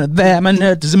one of them in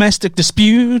a domestic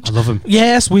dispute. I love him.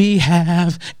 Yes, we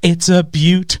have. It's a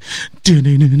beaut. You're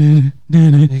going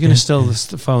to still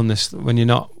phone this when you're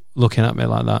not looking at me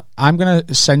like that. I'm going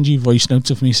to send you voice notes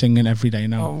of me singing every day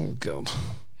now. Oh, God.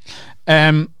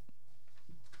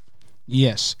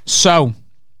 Yes. So,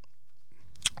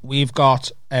 we've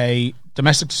got a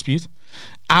domestic dispute.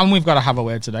 And we've got to have a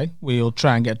word today. We'll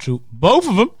try and get through both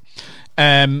of them.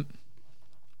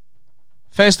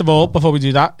 First of all, before we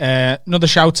do that, another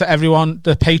shout to everyone,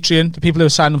 the Patreon, the people who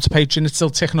have signed up to Patreon. It's still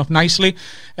ticking up nicely.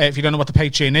 If you don't know what the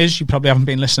Patreon is, you probably haven't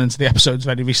been listening to the episodes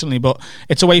very recently, but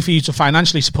it's a way for you to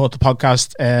financially support the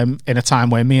podcast in a time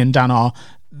where me and Dan are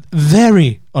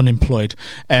very unemployed.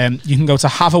 You can go to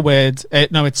Have a Word.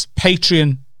 It's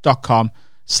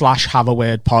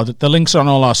patreon.com/haveawordpod. The links are on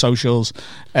all our socials.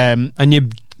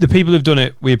 The people who've done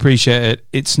it, we appreciate it.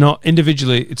 It's not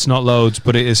individually, it's not loads,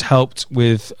 but it has helped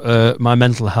with my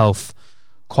mental health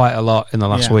quite a lot in the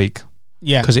last week.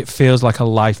 Yeah, because it feels like a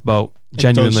lifeboat.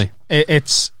 Genuinely,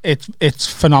 it's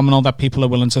phenomenal that people are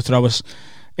willing to throw us.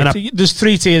 There's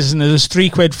 3 tiers, and there's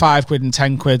 £3, £5, and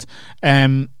 £10.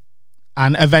 And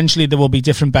eventually there will be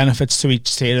different benefits to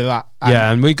each tier of that.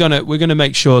 And we're gonna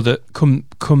make sure that come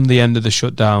the end of the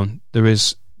shutdown, there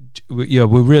is. We're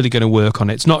really going to work on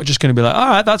it. It's not just going to be like, all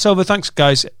right, that's over, thanks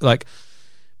guys. But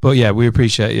yeah, we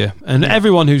appreciate you, and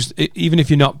everyone who's, even if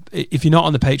you're not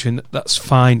on the Patreon, that's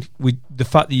fine. The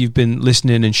fact that you've been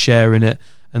listening and sharing it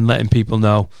and letting people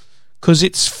know, because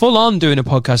it's full on doing a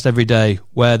podcast every day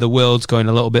where the world's going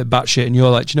a little bit batshit, and you're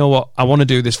like, do you know what? I want to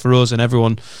do this for us and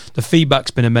everyone. The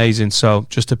feedback's been amazing, so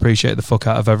just appreciate the fuck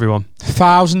out of everyone.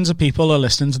 Thousands of people are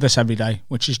listening to this every day,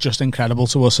 which is just incredible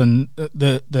to us, and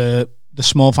the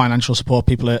small financial support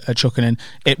people are chucking in.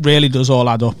 It really does all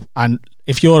add up. And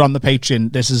if you're on the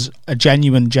Patreon, this is a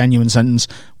genuine sentence.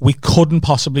 We couldn't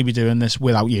possibly be doing this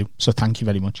without you. So thank you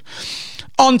very much.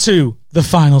 On to the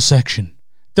final section.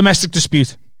 Domestic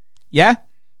dispute. Yeah?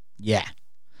 Yeah.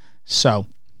 So,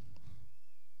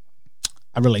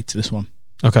 I relate to this one.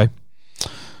 Okay.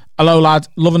 Hello, lad.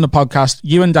 Loving the podcast.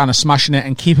 You and Dan are smashing it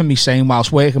and keeping me sane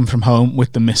whilst working from home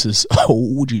with the missus.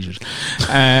 Oh, Jesus.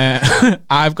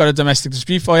 I've got a domestic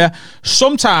dispute for you.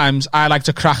 Sometimes I like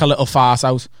to crack a little fart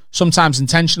out. Sometimes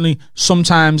intentionally.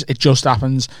 Sometimes it just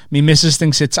happens. Me missus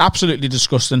thinks it's absolutely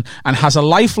disgusting and has a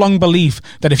lifelong belief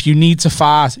that if you need to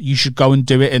fart, you should go and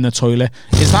do it in the toilet.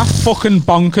 Is that fucking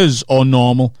bonkers or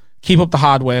normal? Keep up the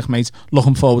hard work, mate.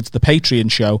 Looking forward to the Patreon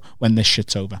show when this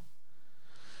shit's over.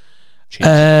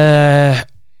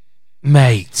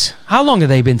 Mate, how long have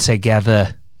they been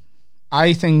together?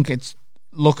 I think it's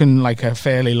looking like a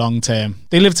fairly long term.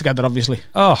 They live together, obviously.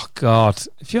 Oh God,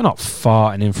 if you're not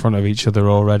farting in front of each other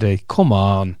already, come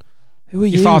on. Who are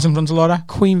you? You fart in front of Laura?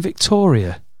 Queen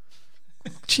Victoria.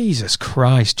 Jesus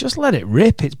Christ, just let it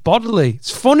rip. It's bodily. It's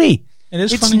funny.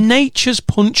 It's funny. It's nature's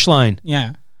punchline.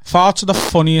 Yeah. Farts are the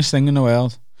funniest thing in the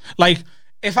world. Like,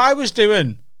 if I was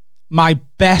doing my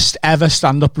best ever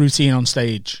stand-up routine on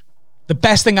stage, the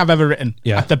best thing I've ever written,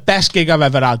 at the best gig I've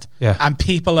ever had, and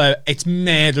it's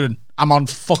murdering, I'm on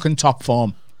fucking top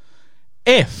form.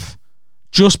 If,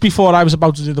 just before I was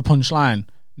about to do the punchline,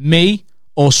 me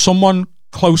or someone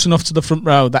close enough to the front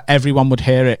row that everyone would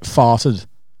hear it farted,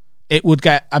 it would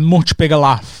get a much bigger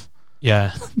laugh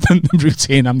than the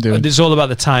routine I'm doing. It's all about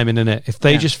the timing, isn't it? If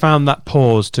they just found that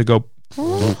pause to go,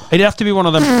 it'd have to be one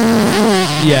of them.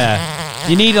 Yeah.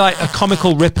 You need like a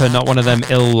comical ripper, not one of them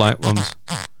ill like ones.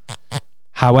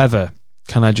 However,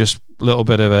 can I just a little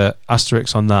bit of a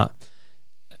asterisk on that?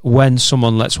 When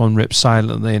someone lets one rip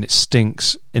silently and it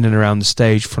stinks in and around the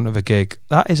stage front of a gig,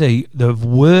 that is the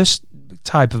worst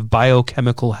type of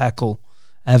biochemical heckle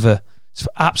ever. It's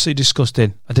absolutely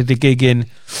disgusting. I did a gig in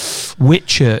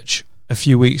Whitchurch a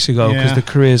few weeks ago because the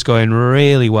career's going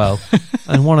really well,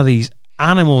 and one of these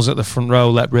animals at the front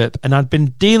row let rip, and I'd been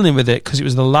dealing with it because it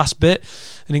was the last bit.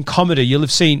 And in comedy, you'll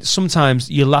have seen sometimes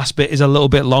your last bit is a little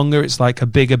bit longer. It's like a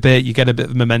bigger bit. You get a bit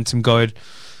of momentum going.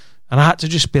 And I had to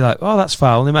just be like, oh, that's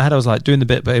foul. And in my head, I was like doing the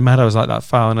bit, but in my head, I was like, that's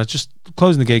foul. And I just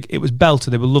closing the gig. It was belter.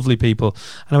 They were lovely people.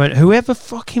 And I went, whoever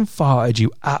fucking farted,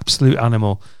 you absolute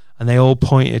animal. And they all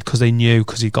pointed because they knew,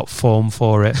 because he got form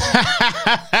for it.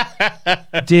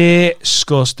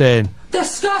 Disgusting.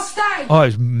 Disgusting. Oh, it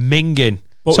was minging.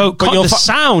 But the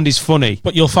sound is funny.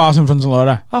 But you'll fart in front of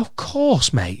Laura. Of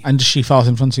course, mate. And does she fart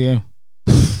in front of you?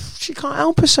 She can't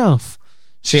help herself.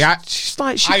 She's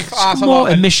got a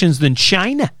more emissions than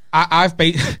China. I've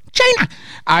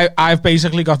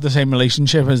basically got the same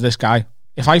relationship as this guy.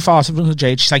 If I fart in front of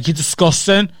Jade, she's like, you're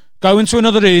disgusting. Go into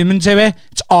another room and do it.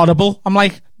 It's audible. I'm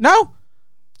like, no.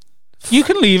 You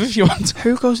can leave if you want.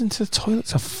 Who goes into the toilet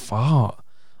to fart?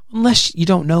 Unless you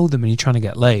don't know them and you're trying to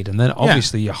get laid, and then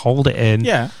obviously you hold it in,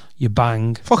 you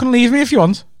bang. Fucking leave me if you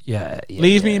want.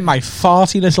 Leave me in my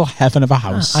farty little heaven of a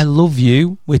house. I love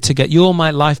you. You're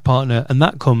my life partner, and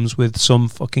that comes with some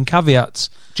fucking caveats.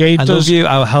 Jade I love you.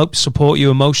 I'll help support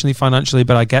you emotionally, financially,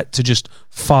 but I get to just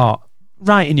fart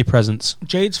right in your presence.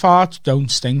 Jade's farts don't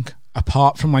stink,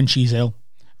 apart from when she's ill.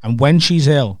 And when she's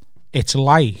ill, it's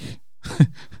like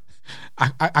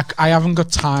I haven't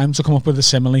got time to come up with a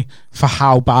simile for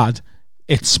how bad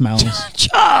it smells.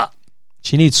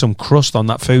 She needs some crust on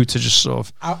that food to just sort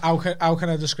of... How can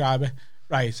I describe it?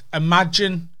 Right.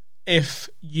 Imagine if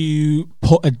you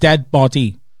put a dead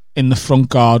body in the front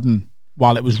garden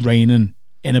while it was raining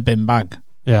in a bin bag.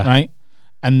 Yeah. Right?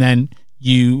 And then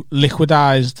you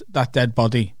liquidized that dead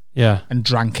body. Yeah. And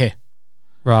drank it.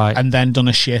 Right. And then done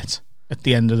a shit at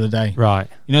the end of the day. Right.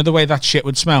 You know the way that shit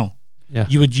would smell? Yeah.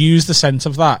 You would use the scent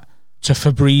of that to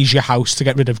Febreze your house to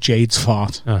get rid of Jade's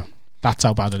fart. Oh. That's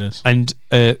how bad it is. And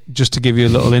just to give you a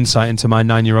little insight into my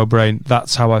 9-year-old brain,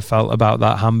 that's how I felt about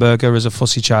that hamburger as a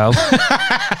fussy child.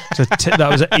 That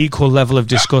was an equal level of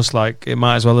disgust. Like, it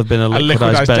might as well have been a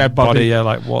liquidized dead body. Yeah,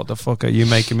 like, what the fuck are you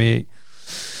making me eat?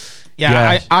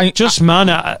 Yeah, I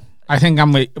think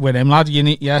I'm with him, lad. You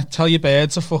need, tell your bird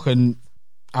to fucking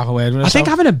have a word with herself. I think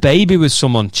having a baby with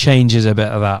someone changes a bit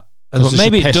of that. Well,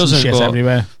 maybe it doesn't, shit but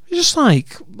everywhere. Just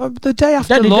like the day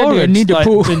after Laura,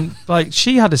 like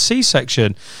she had a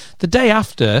C-section. The day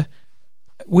after,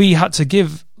 we had to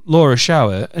give Laura a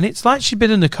shower, and it's like she'd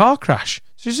been in a car crash.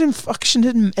 She was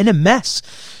in a mess.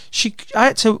 I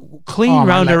had to clean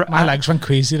round her. My legs went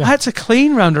crazy then. I had to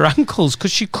clean round her ankles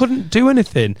because she couldn't do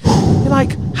anything. You're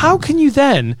like, how can you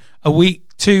then a week,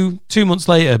 2 months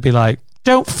later, be like,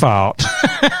 don't fart?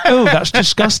 Oh, that's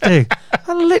disgusting.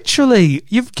 And literally,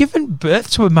 you've given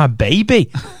birth to my baby.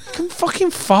 You can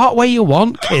fucking fart where you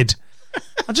want, kid.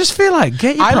 I just feel like,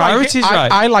 get your priorities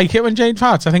right. I like it when Jade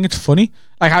farts. I think it's funny.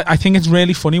 Like, I think it's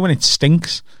really funny when it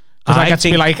stinks. Because I get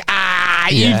to be like,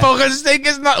 you fucking stink.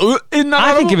 Isn't that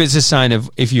I think if it's a sign of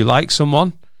if you like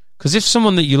someone. Because if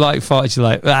someone that you like farts, you're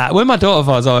like, when my daughter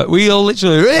farts, I'm like, we all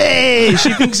literally, hey!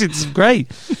 She thinks it's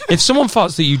great. If someone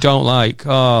farts that you don't like,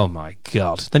 oh my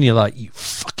God, then you're like, you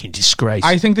fucking disgrace.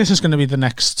 I think this is going to be the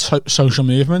next social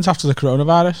movement after the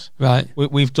coronavirus. Right.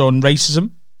 We've done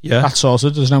racism. Yeah. That's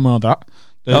sorted. There's no more of that.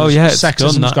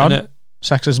 Sexism's gone.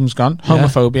 Sexism's gone.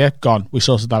 Homophobia, gone. We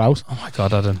sorted that out. Oh my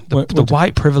God, Adam. The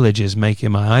white privilege is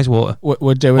making my eyes water.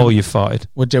 We're doing... Oh, you farted.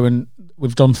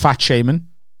 We've done fat shaming,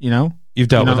 you know. You've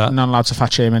dealt with that. Not allowed to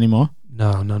fat shame anymore.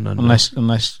 No. Unless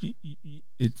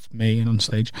it's me and on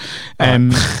stage.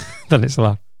 Then it's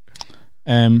allowed.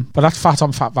 But that's fat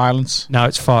on fat violence. Now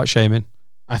it's fart shaming.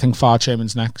 I think fart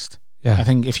shaming's next. Yeah. I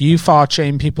think if you fart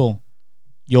shame people,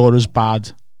 you're as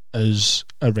bad as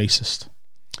a racist.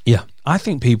 Yeah. I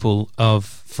think people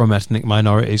from ethnic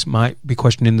minorities might be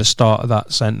questioning the start of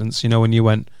that sentence. You know, when you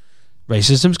went,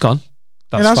 racism's gone.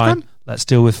 That's fine. Gone? Let's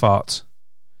deal with farts.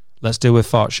 Let's deal with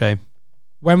fart shame.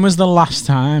 When was the last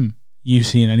time you've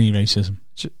seen any racism?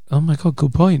 Oh my God,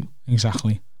 good point.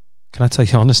 Exactly. Can I tell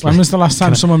you honestly? When was the last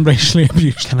time someone racially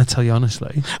abused? Can I tell you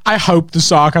honestly? I hope the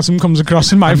sarcasm comes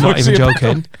across in my voice. I'm not even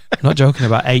joking. I'm not joking.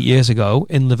 About 8 years ago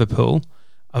in Liverpool,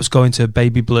 I was going to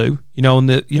Baby Blue. You know,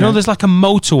 there's like a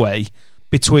motorway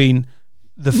between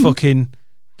the fucking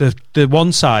the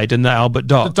one side and the Albert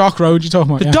Dock. The Dock Road you're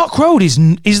talking about. The Dock Road is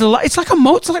it's like a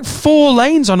it's like 4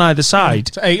 lanes on either side.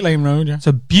 It's an 8-lane road. Yeah. It's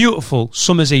a beautiful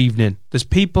summer's evening. There's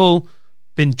people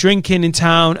been drinking in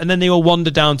town, and then they all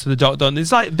wander down to the Dock.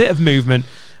 There's like a bit of movement.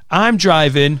 I'm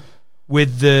driving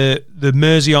with the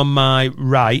Mersey on my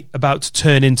right, about to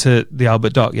turn into the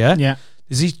Albert Dock. Yeah. Yeah.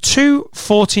 There's these 2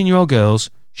 14-year-old girls,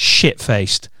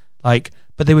 shit-faced, but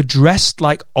they were dressed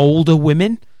like older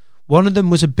women. One of them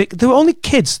was they were only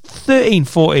kids, 13,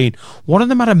 14. One of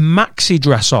them had a maxi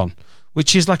dress on,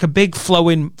 which is like a big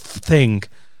flowing thing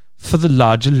for the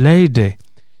larger lady.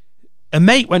 A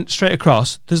mate went straight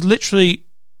across. There's literally,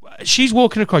 she's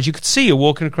walking across. You could see her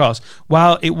walking across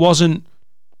while it wasn't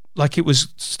like it was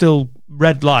still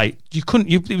red light.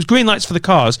 It was green lights for the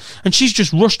cars, and she's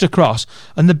just rushed across.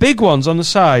 And the big ones on the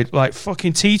side, like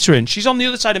fucking teetering. She's on the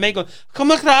other side of me going,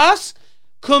 come across.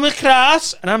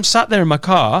 And I'm sat there in my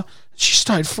car. She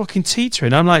started fucking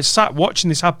teetering. I'm like sat watching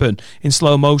this happen in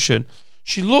slow motion.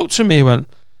 She looked at me and went,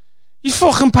 you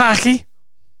fucking packy.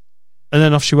 And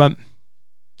then off she went.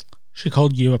 She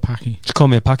called you a packy. She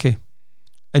called me a packy.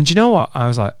 And do you know what? I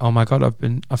was like, oh my God,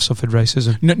 I've suffered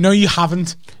racism. No, you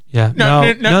haven't. Yeah. No,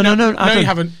 you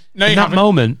haven't. In that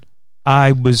moment,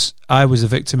 I was a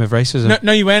victim of racism.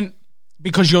 No, you weren't.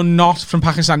 Because you're not from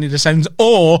Pakistani descent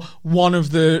or one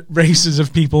of the races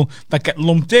of people that get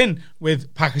lumped in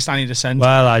with Pakistani descent.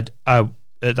 Well, I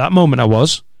at that moment I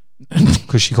was,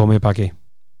 because she called me a packy.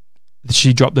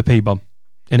 She dropped the P-bomb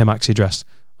in a maxi dress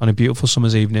on a beautiful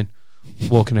summer's evening,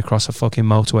 walking across a fucking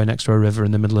motorway next to a river in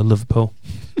the middle of Liverpool.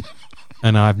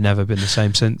 And I've never been the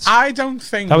same since. I don't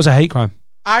think... That was a hate crime.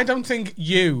 I don't think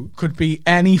you could be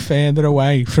any further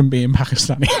away from being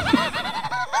Pakistani.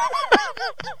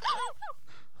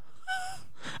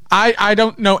 I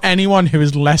don't know anyone who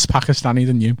is less Pakistani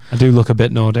than you. I do look a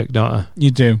bit Nordic, don't I? You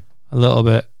do. A little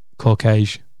bit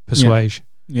Caucasian, persuasion.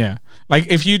 Yeah. Like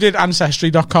if you did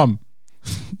Ancestry.com,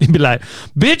 you'd be like,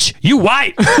 bitch, you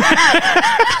white.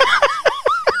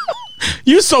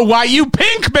 You so white, you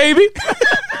pink, baby.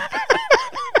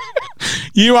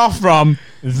 You are from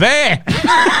there.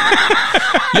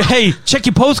 Hey, check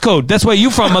your postcode. That's where you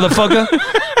from, motherfucker.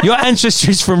 Your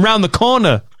ancestry's from round the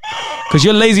corner. Because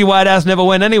your lazy white ass never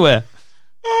went anywhere.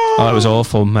 Oh, it was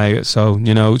awful, mate. So,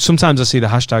 sometimes I see the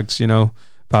hashtags,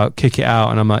 about kick it out,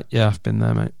 and I'm like, yeah, I've been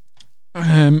there, mate.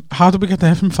 How did we get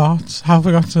there from farts? How have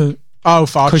we got to... Oh,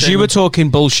 farts. Because you were talking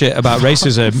bullshit about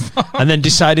racism and then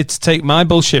decided to take my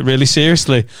bullshit really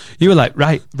seriously. You were like,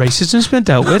 right, racism's been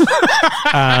dealt with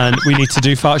and we need to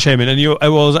do fart shaming. And I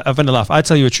was having a laugh. I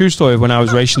tell you a true story of when I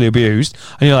was racially abused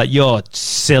and you're like, you're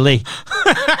silly.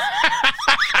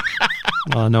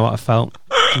 Well, I know what I felt.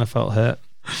 And I felt hurt.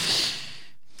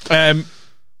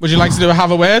 Would you like to do a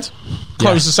have a word?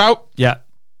 Close this out? Yeah.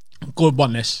 Good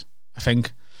one, this, I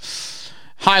think.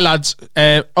 Hi, lads.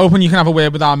 Open, you can have a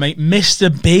word with our mate, Mr.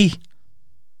 B.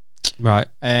 Right.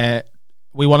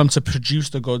 We want him to produce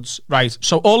the goods. Right.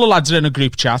 So all the lads are in a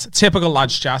group chat, typical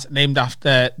lads chat, named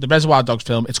after the Reservoir Dogs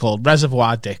film. It's called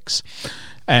Reservoir Dicks.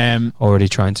 Already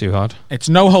trying too hard. It's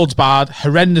no holds barred,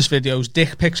 horrendous videos,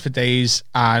 dick pics for days,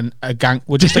 and a gang.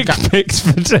 We're just dick a gang. Pics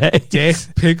for days. Dick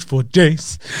pics for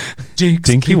days.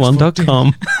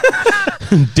 Dinky1.com.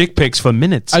 Dick pics for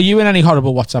minutes. Are you in any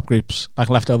horrible WhatsApp groups, like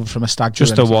left over from a stag?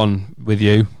 Just a one with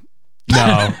you.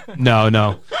 No.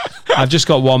 I've just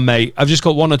got one mate. I've just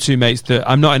got one or two mates that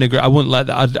I'm not in a group. I wouldn't let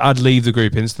that. I'd leave the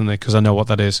group instantly because I know what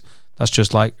that is. That's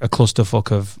just like a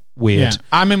clusterfuck of weird. Yeah.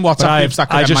 I'm in WhatsApp groups that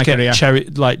could I end just my get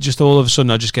career. just all of a sudden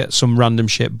I just get some random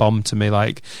shit bombed to me,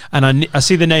 like, and I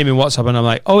see the name in WhatsApp and I'm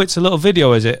like, oh, it's a little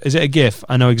video, is it? Is it a GIF?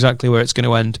 I know exactly where it's going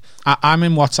to end. I'm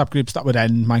in WhatsApp groups that would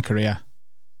end my career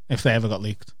if they ever got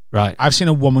leaked. Right. I've seen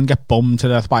a woman get bummed to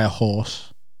death by a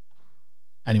horse.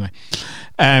 Anyway,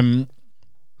 we're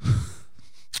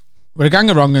a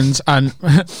gang of wrong'uns, and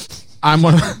I'm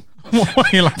one of.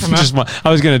 What are you laughing at?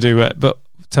 I was going to do it, but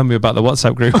tell me about the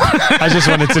WhatsApp group. I just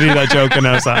wanted to do that joke, and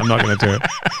I was like, I'm not going to do it.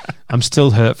 I'm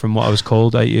still hurt from what I was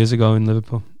called 8 years ago in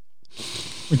Liverpool.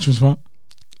 Which was what?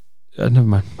 Never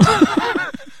mind.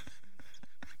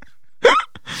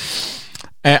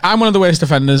 I'm one of the worst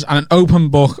offenders and an open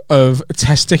book of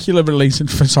testicular-related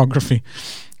photography.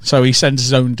 So he sends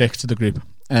his own dick to the group.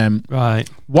 Right.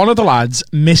 One of the lads,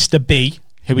 Mr. B,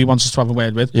 who he wants us to have a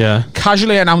word with,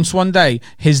 casually announced one day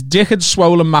his dick had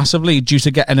swollen massively due to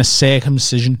getting a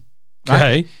circumcision. Right?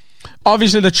 Okay.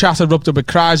 Obviously, the chat erupted with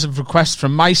cries of requests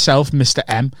from myself, Mr.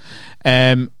 M,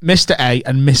 Mr. A,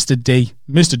 and Mr. D.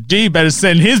 Mr. D better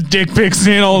send his dick pics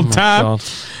in all the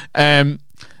time.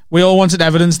 We all wanted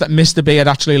evidence that Mr. B had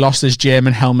actually lost his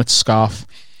German helmet scarf.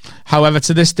 However,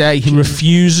 to this day, he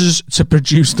refuses to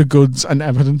produce the goods and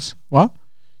evidence. What?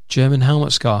 German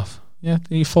helmet scarf? Yeah,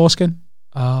 the foreskin.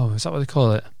 Oh, is that what they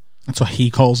call it? That's what he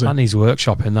calls it. That needs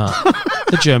workshopping, that.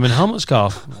 The German helmet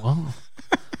scarf. Wow.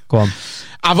 Go on.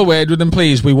 Have a word with him,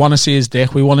 please. We want to see his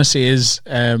dick. We want to see his...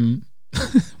 we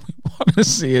want to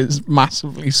see his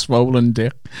massively swollen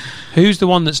dick. Who's the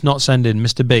one that's not sending?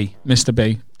 Mr. B? Mr.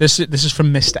 B. This is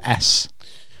from Mr. S.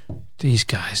 These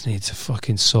guys need to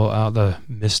fucking sort out the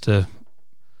Mr.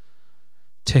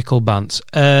 Tickle Bants.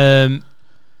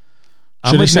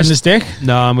 Should he send his dick?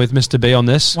 No, I'm with Mr. B on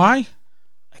this. Why?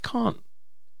 I can't.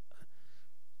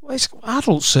 Well,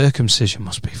 adult circumcision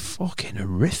must be fucking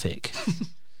horrific.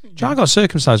 I got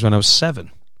circumcised when I was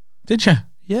 7. Did you?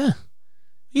 Yeah.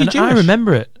 You and Jewish? I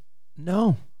remember it.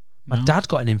 No. My dad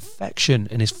got an infection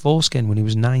in his foreskin when he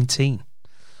was 19.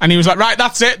 And he was like, right,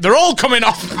 that's it. They're all coming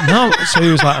off. No, so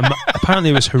he was like,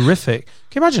 apparently it was horrific.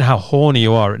 Can you imagine how horny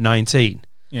you are at 19?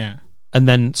 Yeah. And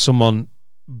then someone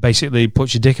basically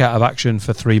puts your dick out of action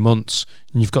for 3 months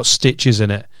and you've got stitches in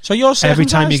it. So you're every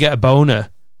time you get a boner.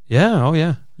 Yeah, oh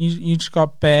yeah. You just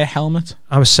got bare helmet.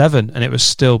 I was 7 and it was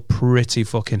still pretty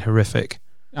fucking horrific.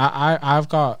 I've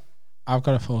got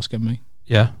a foreskin, mate.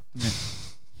 Yeah.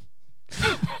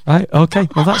 Right, okay.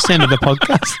 Well, that's the end of the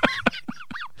podcast.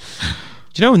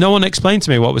 Do you know, no one explained to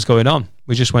me what was going on.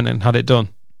 We just went and had it done.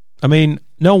 I mean,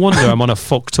 no wonder I'm on a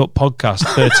fucked up podcast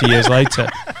 30 years later.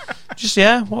 Just,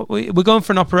 we're going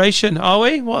for an operation, are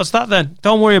we? What's that then?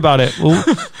 Don't worry about it.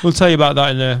 We'll tell you about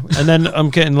that in there. And then I'm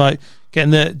getting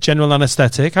the general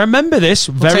anaesthetic. I remember this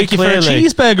very clearly. We'll take you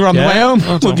for a cheeseburger on the way home.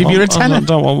 We'll give you a tenner. I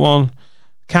don't want one.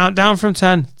 Count down from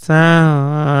 10.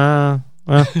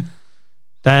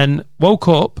 Then woke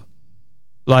up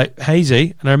like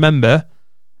hazy, and I remember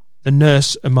the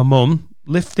nurse and my mum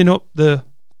lifting up the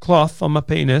cloth on my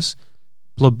penis.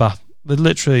 Bloodbath.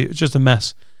 Literally, it's just a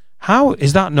mess. How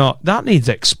is that not? That needs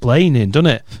explaining, doesn't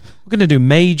it? We're going to do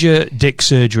major dick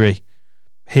surgery.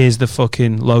 Here's the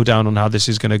fucking lowdown on how this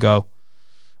is going to go.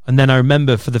 And then I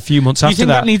remember for the few months after You think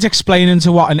that needs explaining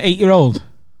to what, an 8-year-old?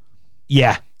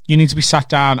 Yeah. You need to be sat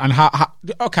down and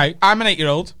okay, I'm an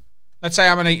 8-year-old. Let's say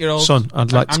I'm an 8-year-old. Son,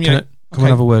 I'd like to... Come and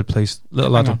have a word, please.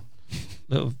 Little Adam.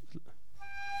 Little...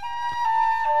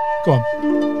 Go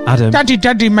on. Adam.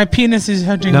 Daddy, my penis is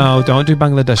hurting. No, don't do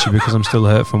Bangladeshi because I'm still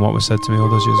hurt from what was said to me all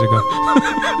those years ago.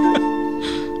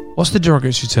 What's the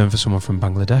derogatory term for someone from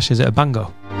Bangladesh? Is it a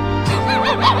bango?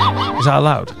 Is that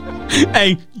allowed?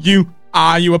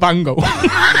 Are you a bango?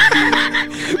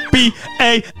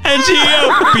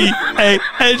 B-A-N-G-O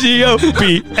B-A-N-G-O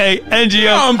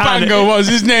B-A-N-G-O Bango was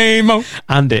his name.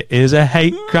 And it is a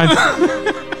hate crime.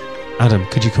 Adam,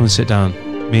 could you come and sit down?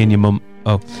 Me and your mum.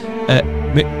 I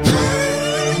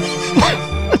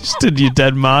just did your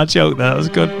dead Ma joke there. That was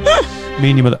good. Me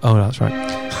and your mother. Oh, that's right.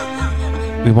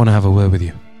 We want to have a word with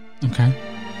you. Okay.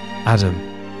 Adam,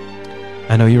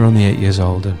 I know you're only 8 years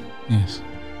old and... Yes.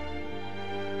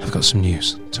 I've got some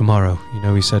news. Tomorrow,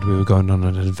 we said we were going on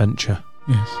an adventure.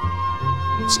 Yes.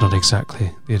 It's not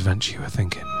exactly the adventure you were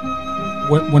thinking.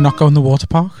 We're not going to the water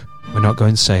park? We're not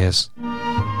going Sayers.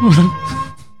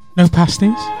 No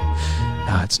pasties?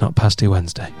 No, it's not Pasty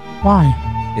Wednesday. Why?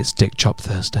 It's Dick Chop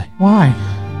Thursday. Why?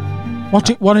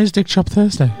 What is Dick Chop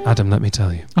Thursday? Adam, let me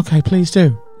tell you. Okay, please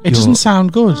do. It doesn't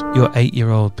sound good. Your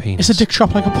 8-year-old penis. It's a dick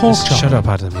chop like a pork chop. Shut up,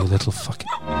 Adam, you little fucking...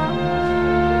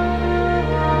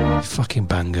 fucking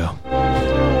bango.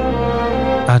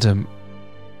 Adam,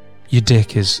 your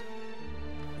dick is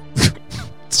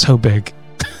so big.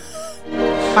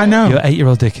 I know. Your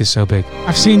 8-year-old dick is so big.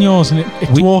 I've seen yours and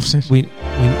it dwarfs it. We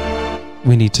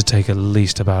need to take at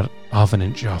least about half an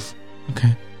inch off.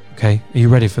 Okay, are you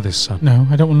ready for this, son? No,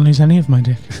 I don't want to lose any of my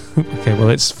dick. Okay, well,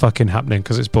 it's fucking happening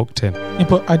because it's booked in. Yeah,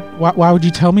 but why would you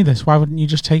tell me this? Why wouldn't you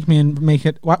just take me and make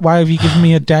it... Why have you given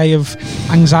me a day of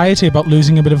anxiety about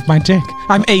losing a bit of my dick?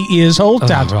 I'm 8 years old,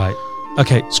 Dad. Right.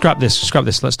 Okay, scrap this.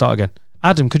 Let's start again.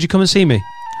 Adam, could you come and see me?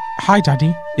 Hi,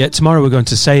 Daddy. Yeah, tomorrow we're going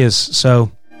to Sayers, so...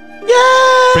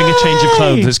 Yay! Bring a change of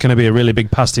clothes. It's going to be a really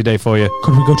big pasty day for you.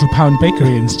 Could we go to Pound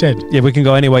Bakery instead? Yeah, we can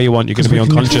go anywhere you want. You're going to be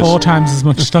unconscious. 4 times as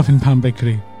much stuff in Pound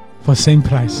Bakery for the same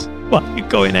price. What? You're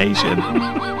going Asian?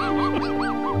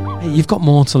 Hey, you've got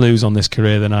more to lose on this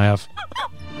career than I have.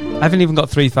 I haven't even got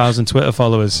 3,000 Twitter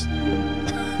followers.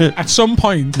 At some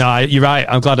point. No, you're right.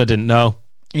 I'm glad I didn't know.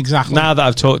 Exactly. Now that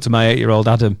I've talked to my 8-year-old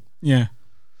Adam. Yeah.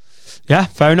 Yeah,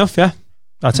 fair enough, yeah.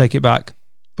 I take it back.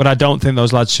 But I don't think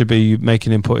those lads should be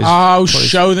making him put his...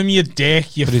 show them your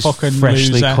dick, you fucking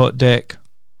freshly loser. cut dick.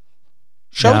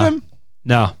 Show them.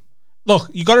 No. Look,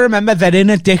 you got to remember they're in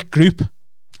a dick group.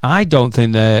 I don't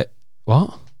think they're...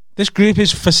 What? This group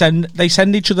is for they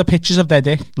send each other pictures of their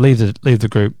dick. Leave the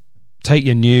group. Take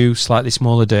your new, slightly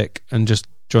smaller dick and just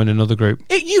join another group.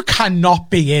 You cannot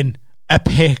be in a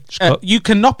you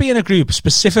cannot be in a group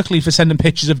specifically for sending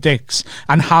pictures of dicks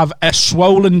and have a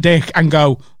swollen dick and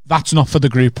go, that's not for the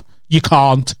group. You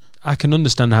can't. I can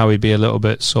understand how he'd be a little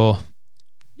bit sore.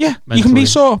 Yeah, you can be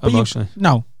sore, but emotionally.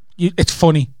 It's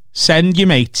funny. Send your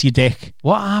mates your dick.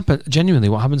 What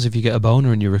happens if you get a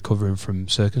boner and you're recovering from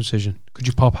circumcision? Could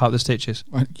you pop out the stitches?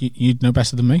 Well, you'd know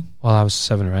better than me. Well, I was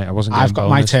 7 or 8. I wasn't. I've got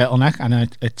my turtleneck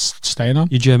and it's staying on.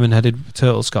 Your German-headed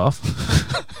turtle scarf.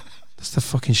 That's the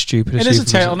fucking stupidest. It is a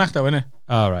turtleneck, though, isn't it?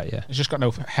 Oh, right, yeah. It's just got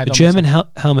no head. The German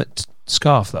helmet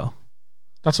scarf, though.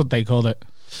 That's what they called it.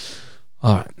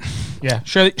 All right. Yeah,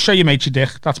 show your mate your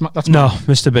dick. That's no,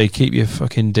 Mr. B, keep your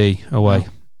fucking D away. No.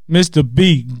 Mr.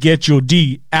 B, get your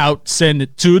D out. Send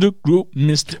it to the group.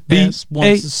 Mr. S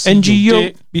wants to see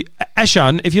your dick.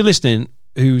 Eshan, if you're listening,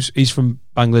 he's from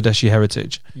Bangladeshi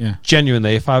heritage. Yeah.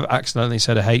 Genuinely, if I've accidentally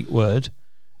said a hate word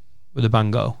with a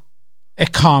bango,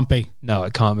 it can't be. No,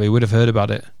 it can't be. We'd have heard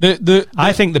about it.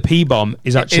 I think the P-bomb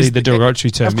is actually the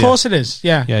derogatory term. Of course it is.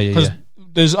 Yeah. Yeah.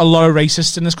 There's a lot of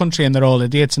racists in this country and they're all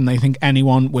idiots and they think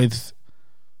anyone with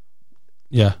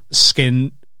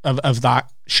skin of that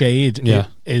shade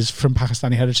is from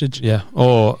Pakistani heritage. Yeah.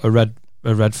 Or a red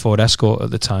Ford Escort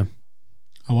at the time.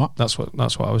 A what? That's what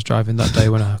I was driving that day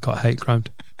when I got hate crimed.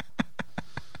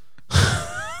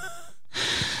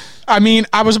 I mean,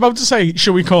 I was about to say,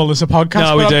 should we call this a podcast?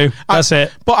 No, we do. That's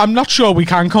it. But I'm not sure we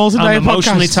can call today a podcast. I'm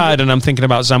emotionally tired and I'm thinking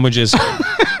about sandwiches.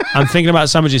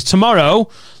 Tomorrow,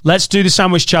 let's do the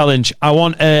sandwich challenge. I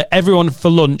want everyone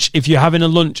for lunch, if you're having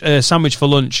a sandwich for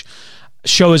lunch,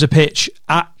 show us a pitch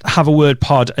at Have a Word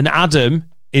Pod. And Adam,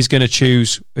 is going to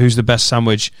choose who's the best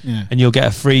sandwich, and you'll get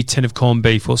a free tin of corned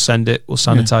beef. We'll send it. We'll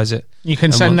sanitize it. You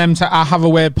can send them to Have a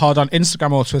Word Pod on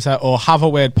Instagram or Twitter, or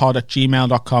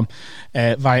haveawordpod@gmail.com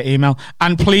via email.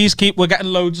 And please we're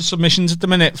getting loads of submissions at the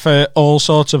minute for all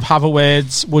sorts of Have a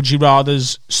Words, Would You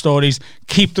Rathers, stories.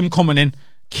 Keep them coming in.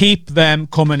 Keep them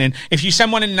coming in. If you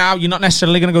send one in now, you're not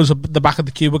necessarily going to go to the back of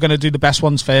the queue. We're going to do the best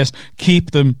ones first.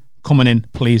 Keep them coming in,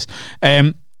 please.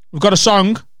 We've got a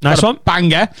song. Nice one.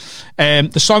 Banger.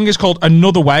 The song is called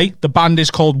Another Way. The band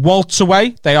is called Waltz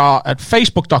Away. They are at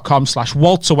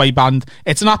facebook.com/waltzawayband.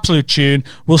 It's an absolute tune.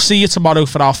 We'll see you tomorrow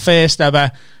for our first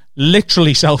ever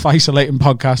literally self-isolating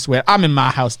podcast where I'm in my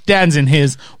house, Dan's in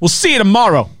his. We'll see you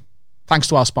tomorrow. Thanks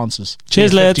to our sponsors.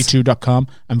 Cheers, lads. Beer52.com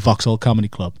and Vauxhall Comedy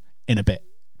Club. In a bit.